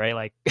money back,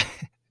 right?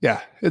 Yeah,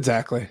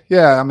 exactly.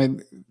 Yeah.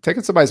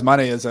 Taking somebody's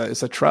money is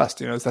a trust,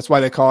 that's why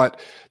they call it,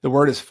 the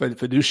word is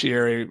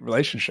fiduciary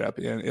relationship.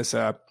 It's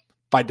a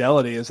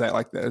fidelity is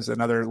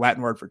another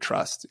Latin word for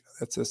trust.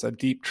 It's just a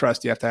deep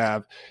trust you have to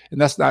have. And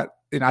that's not,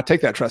 I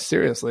take that trust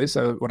seriously.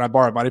 So when I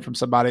borrow money from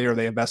somebody or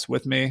they invest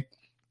with me,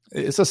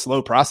 it's a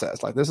slow process.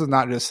 This is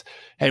not just,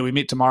 hey, we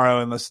meet tomorrow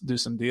and let's do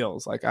some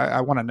deals.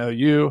 I want to know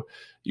you.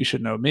 You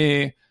should know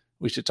me.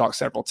 We should talk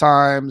several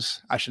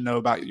times. I should know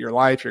about your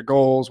life, your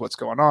goals, what's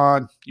going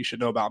on. You should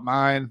know about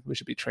mine. We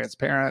should be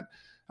transparent.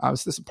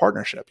 It's just a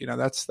partnership.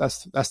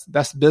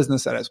 That's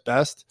business at its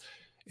best.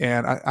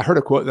 And I heard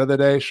a quote the other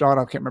day, Sean,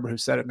 I can't remember who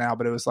said it now,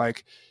 but it was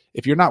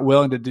if you're not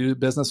willing to do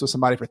business with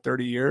somebody for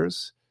 30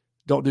 years,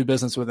 don't do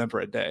business with them for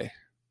a day.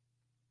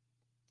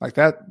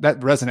 That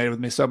resonated with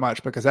me so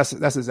much, because that's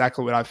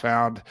exactly what I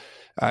found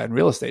in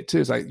real estate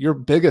too. It's your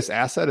biggest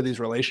asset are these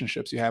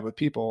relationships you have with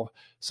people.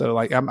 So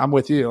I'm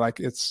with you.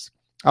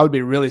 I would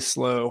be really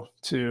slow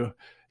to,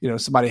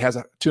 somebody has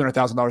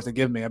 $200,000 to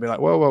give me. I'd be like,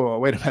 whoa,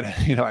 wait a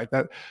minute.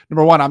 That.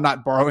 Number one, I'm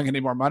not borrowing any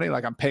more money.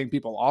 I'm paying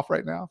people off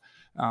right now.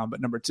 But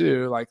number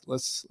two,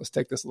 let's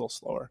take this a little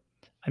slower.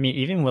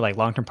 Even with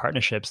long-term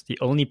partnerships, the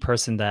only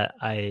person that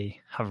I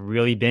have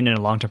really been in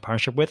a long-term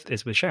partnership with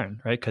is with Sharon,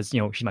 right? Because,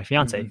 she's my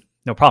fiance. Mm-hmm.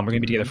 No problem. We're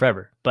going to be together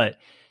forever. But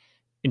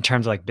in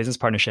terms of business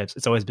partnerships,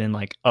 it's always been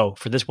oh,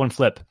 for this one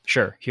flip,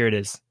 sure, here it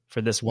is. For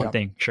this one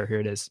thing, sure,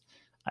 here it is.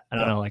 I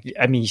don't know.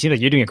 You seem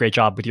like you're doing a great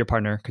job with your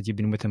partner because you've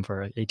been with him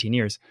for 18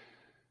 years.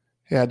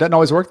 Yeah, it doesn't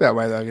always work that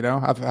way though.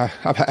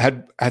 I've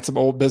had some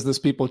old business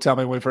people tell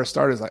me when we first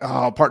started, it's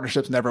oh,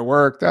 partnerships never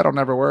work. That'll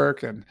never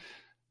work. And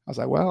I was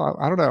like, well,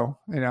 I don't know.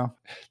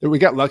 We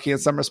got lucky in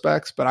some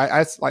respects, but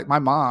I like my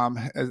mom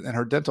in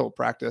her dental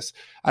practice,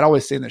 I'd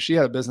always seen that she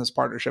had a business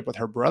partnership with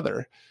her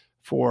brother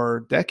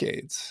for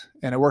decades,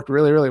 and it worked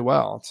really, really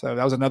well. So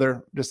that was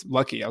another just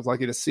lucky. I was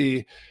lucky to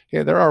see,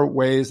 there are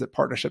ways that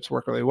partnerships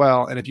work really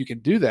well. And if you can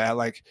do that,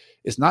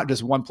 it's not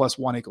just 1 +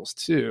 1 =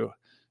 2.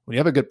 When you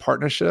have a good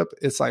partnership,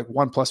 it's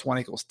 1 +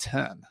 1 =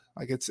 10.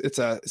 It's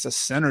a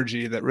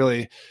synergy that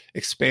really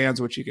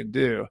expands what you can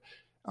do.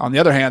 On the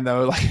other hand,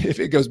 though, if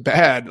it goes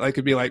bad,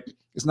 it'd be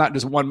it's not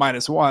just 1 - 1.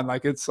 It's 1 - 1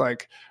 =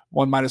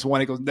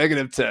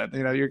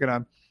 -10. You're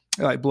gonna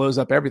it blows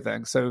up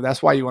everything. So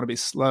that's why you want to be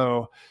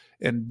slow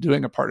in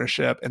doing a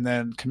partnership and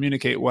then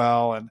communicate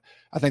well. And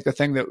I think the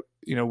thing that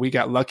we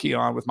got lucky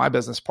on with my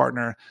business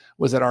partner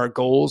was that our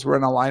goals were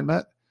in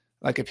alignment.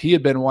 If he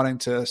had been wanting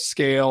to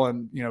scale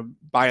and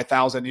buy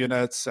 1,000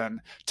 units and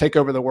take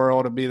over the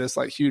world and be this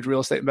huge real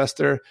estate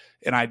investor,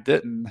 and I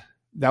didn't,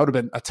 that would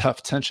have been a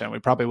tough tension. We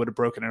probably would have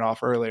broken it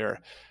off earlier.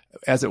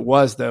 As it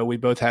was, though, we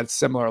both had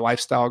similar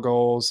lifestyle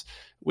goals.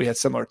 We had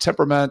similar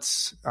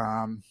temperaments.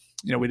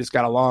 We just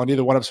got along.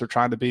 Neither one of us were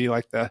trying to be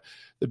like the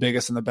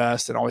biggest and the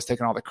best and always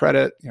taking all the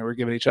credit. We're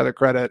giving each other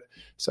credit.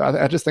 So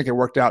I just think it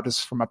worked out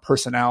just from a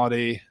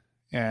personality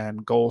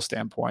and goal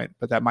standpoint,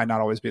 but that might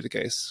not always be the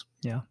case.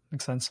 Yeah,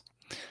 makes sense.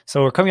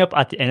 So we're coming up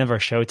at the end of our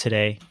show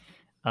today.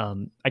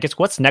 I guess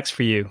what's next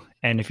for you?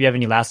 And if you have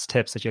any last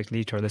tips that you'd like to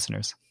leave to our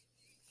listeners?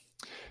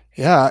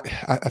 Yeah,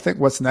 I think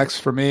what's next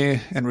for me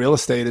in real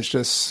estate is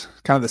just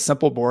kind of the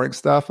simple, boring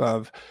stuff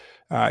of,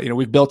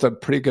 we've built a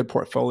pretty good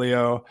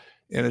portfolio,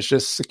 and it's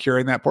just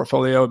securing that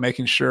portfolio and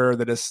making sure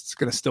that it's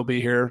going to still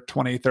be here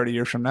 20, 30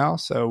 years from now.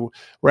 So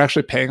we're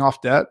actually paying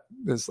off debt,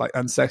 as like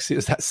unsexy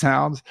as that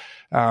sounds.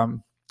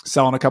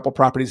 Selling a couple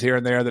properties here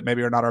and there that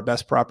maybe are not our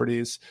best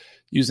properties,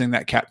 using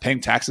that paying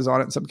taxes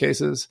on it in some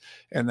cases,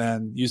 and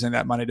then using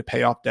that money to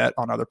pay off debt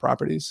on other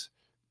properties.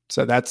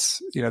 So that's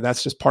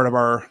just part of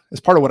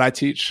what I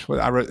teach.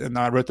 I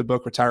wrote the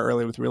book, Retire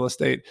Early with Real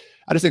Estate.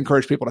 I just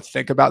encourage people to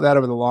think about that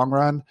over the long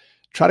run.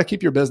 Try to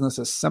keep your business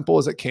as simple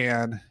as it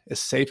can, as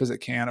safe as it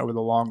can over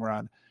the long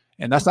run.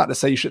 And that's not to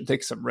say you shouldn't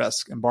take some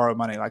risk and borrow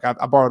money. Like I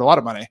borrowed a lot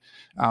of money,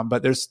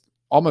 but there's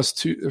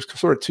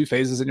sort of two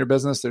phases in your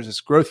business. There's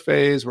this growth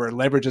phase where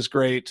leverage is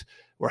great,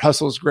 where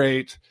hustle is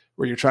great,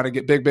 where you're trying to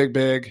get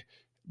big.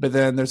 But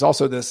then there's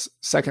also this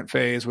second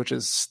phase, which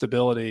is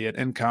stability and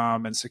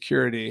income and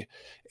security.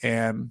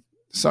 And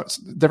so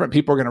different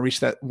people are going to reach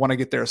that, want to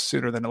get there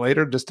sooner than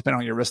later, just depending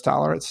on your risk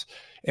tolerance.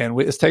 And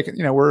it's taken,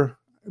 we're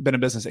been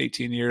in business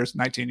 18 years,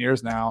 19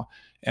 years now.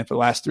 And for the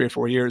last 3 or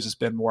 4 years, it's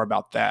been more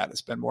about that.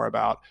 It's been more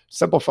about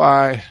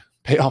simplify,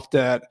 pay off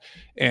debt.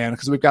 And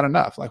because we've got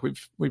enough, like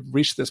we've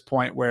reached this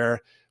point where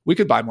we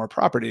could buy more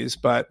properties,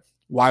 but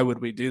why would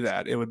we do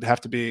that? It would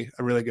have to be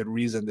a really good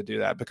reason to do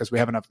that because we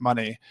have enough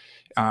money.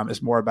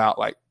 It's more about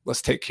like,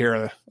 let's take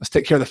care of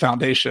the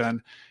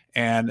foundation.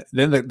 And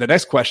then the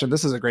next question,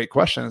 this is a great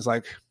question, is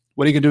like,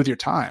 what are you gonna do with your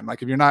time?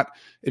 Like if you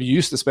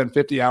used to spend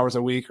 50 hours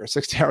a week or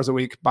 60 hours a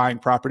week buying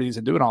properties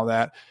and doing all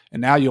that,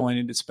 and now you only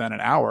need to spend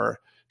an hour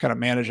kind of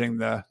managing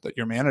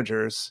your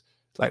managers,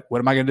 like, what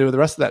am I gonna do with the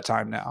rest of that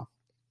time now?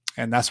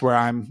 And that's where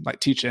I'm like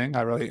teaching.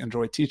 I really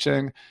enjoy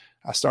teaching.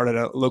 I started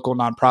a local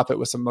nonprofit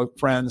with some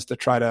friends to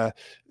try to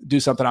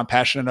do something I'm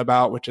passionate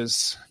about, which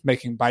is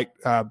making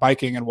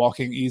biking and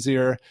walking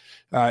easier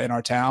in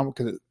our town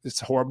because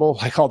it's horrible.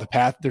 Like all the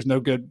path, there's no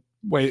good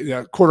way.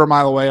 A quarter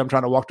mile away, I'm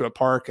trying to walk to a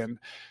park and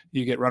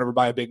you get run over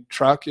by a big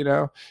truck,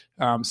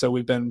 So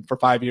we've been for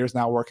 5 years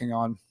now working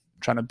on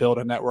trying to build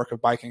a network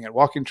of biking and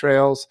walking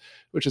trails,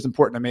 which is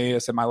important to me.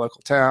 It's in my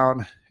local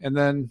town. And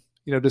then,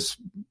 just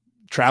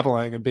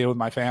traveling and being with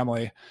my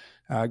family,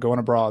 going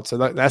abroad. So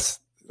that's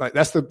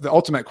the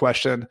ultimate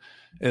question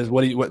is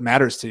what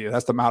matters to you?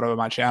 That's the motto of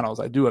my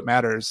channels. I do what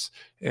matters.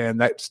 And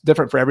that's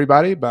different for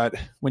everybody. But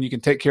when you can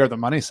take care of the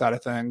money side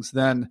of things,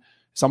 then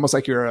it's almost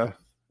like you're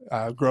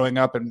growing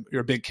up and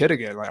you're a big kid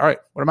again. Like, all right,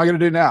 what am I going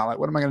to do now? Like,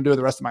 what am I going to do with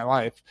the rest of my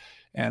life?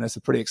 And it's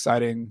a pretty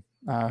exciting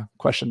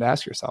question to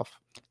ask yourself.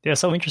 Yeah,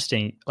 so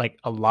interesting. Like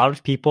a lot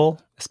of people,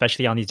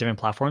 especially on these different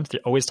platforms, they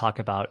always talk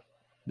about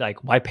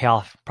like, why pay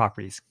off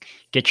properties?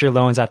 Get your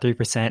loans at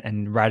 3%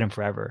 and ride them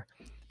forever.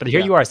 But here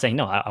you are saying,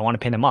 no, I want to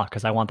pay them off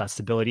because I want that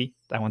stability.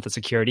 I want the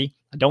security.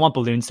 I don't want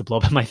balloons to blow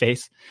up in my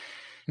face.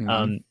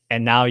 Mm-hmm.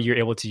 And now you're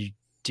able to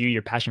do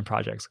your passion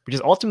projects, which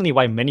is ultimately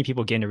why many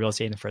people get into real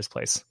estate in the first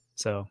place.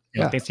 So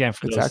thanks again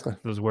for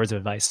those words of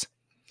advice.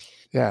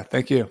 Yeah,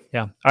 thank you.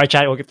 Yeah. All right,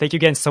 Chad. Well, thank you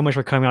again so much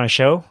for coming on the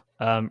show.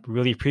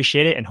 Really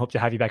appreciate it and hope to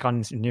have you back on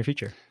in the near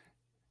future.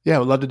 Yeah,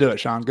 we'd love to do it,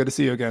 Sean. Good to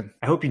see you again.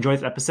 I hope you enjoyed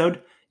this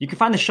episode. You can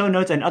find the show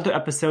notes and other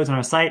episodes on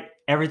our site,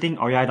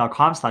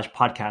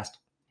 everythingrei.com/podcast.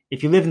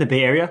 If you live in the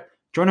Bay Area,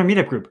 join our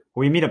meetup group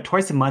where we meet up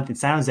twice a month in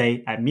San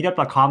Jose at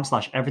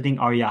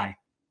meetup.com/everythingrei.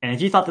 And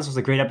if you thought this was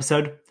a great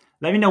episode,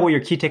 let me know what your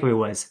key takeaway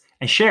was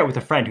and share it with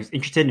a friend who's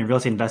interested in real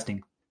estate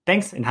investing.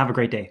 Thanks and have a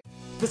great day.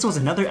 This was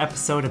another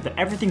episode of the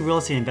Everything Real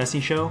Estate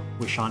Investing Show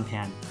with Sean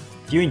Pan.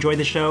 If you enjoyed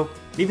the show,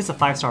 leave us a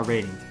 5-star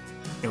rating.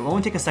 It will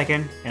only take a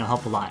second and it'll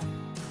help a lot.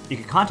 You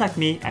can contact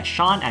me at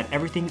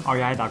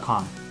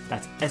sean@everythingrei.com.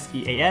 That's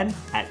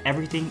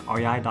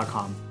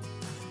SEAN@everythingrei.com.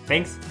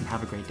 Thanks and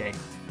have a great day.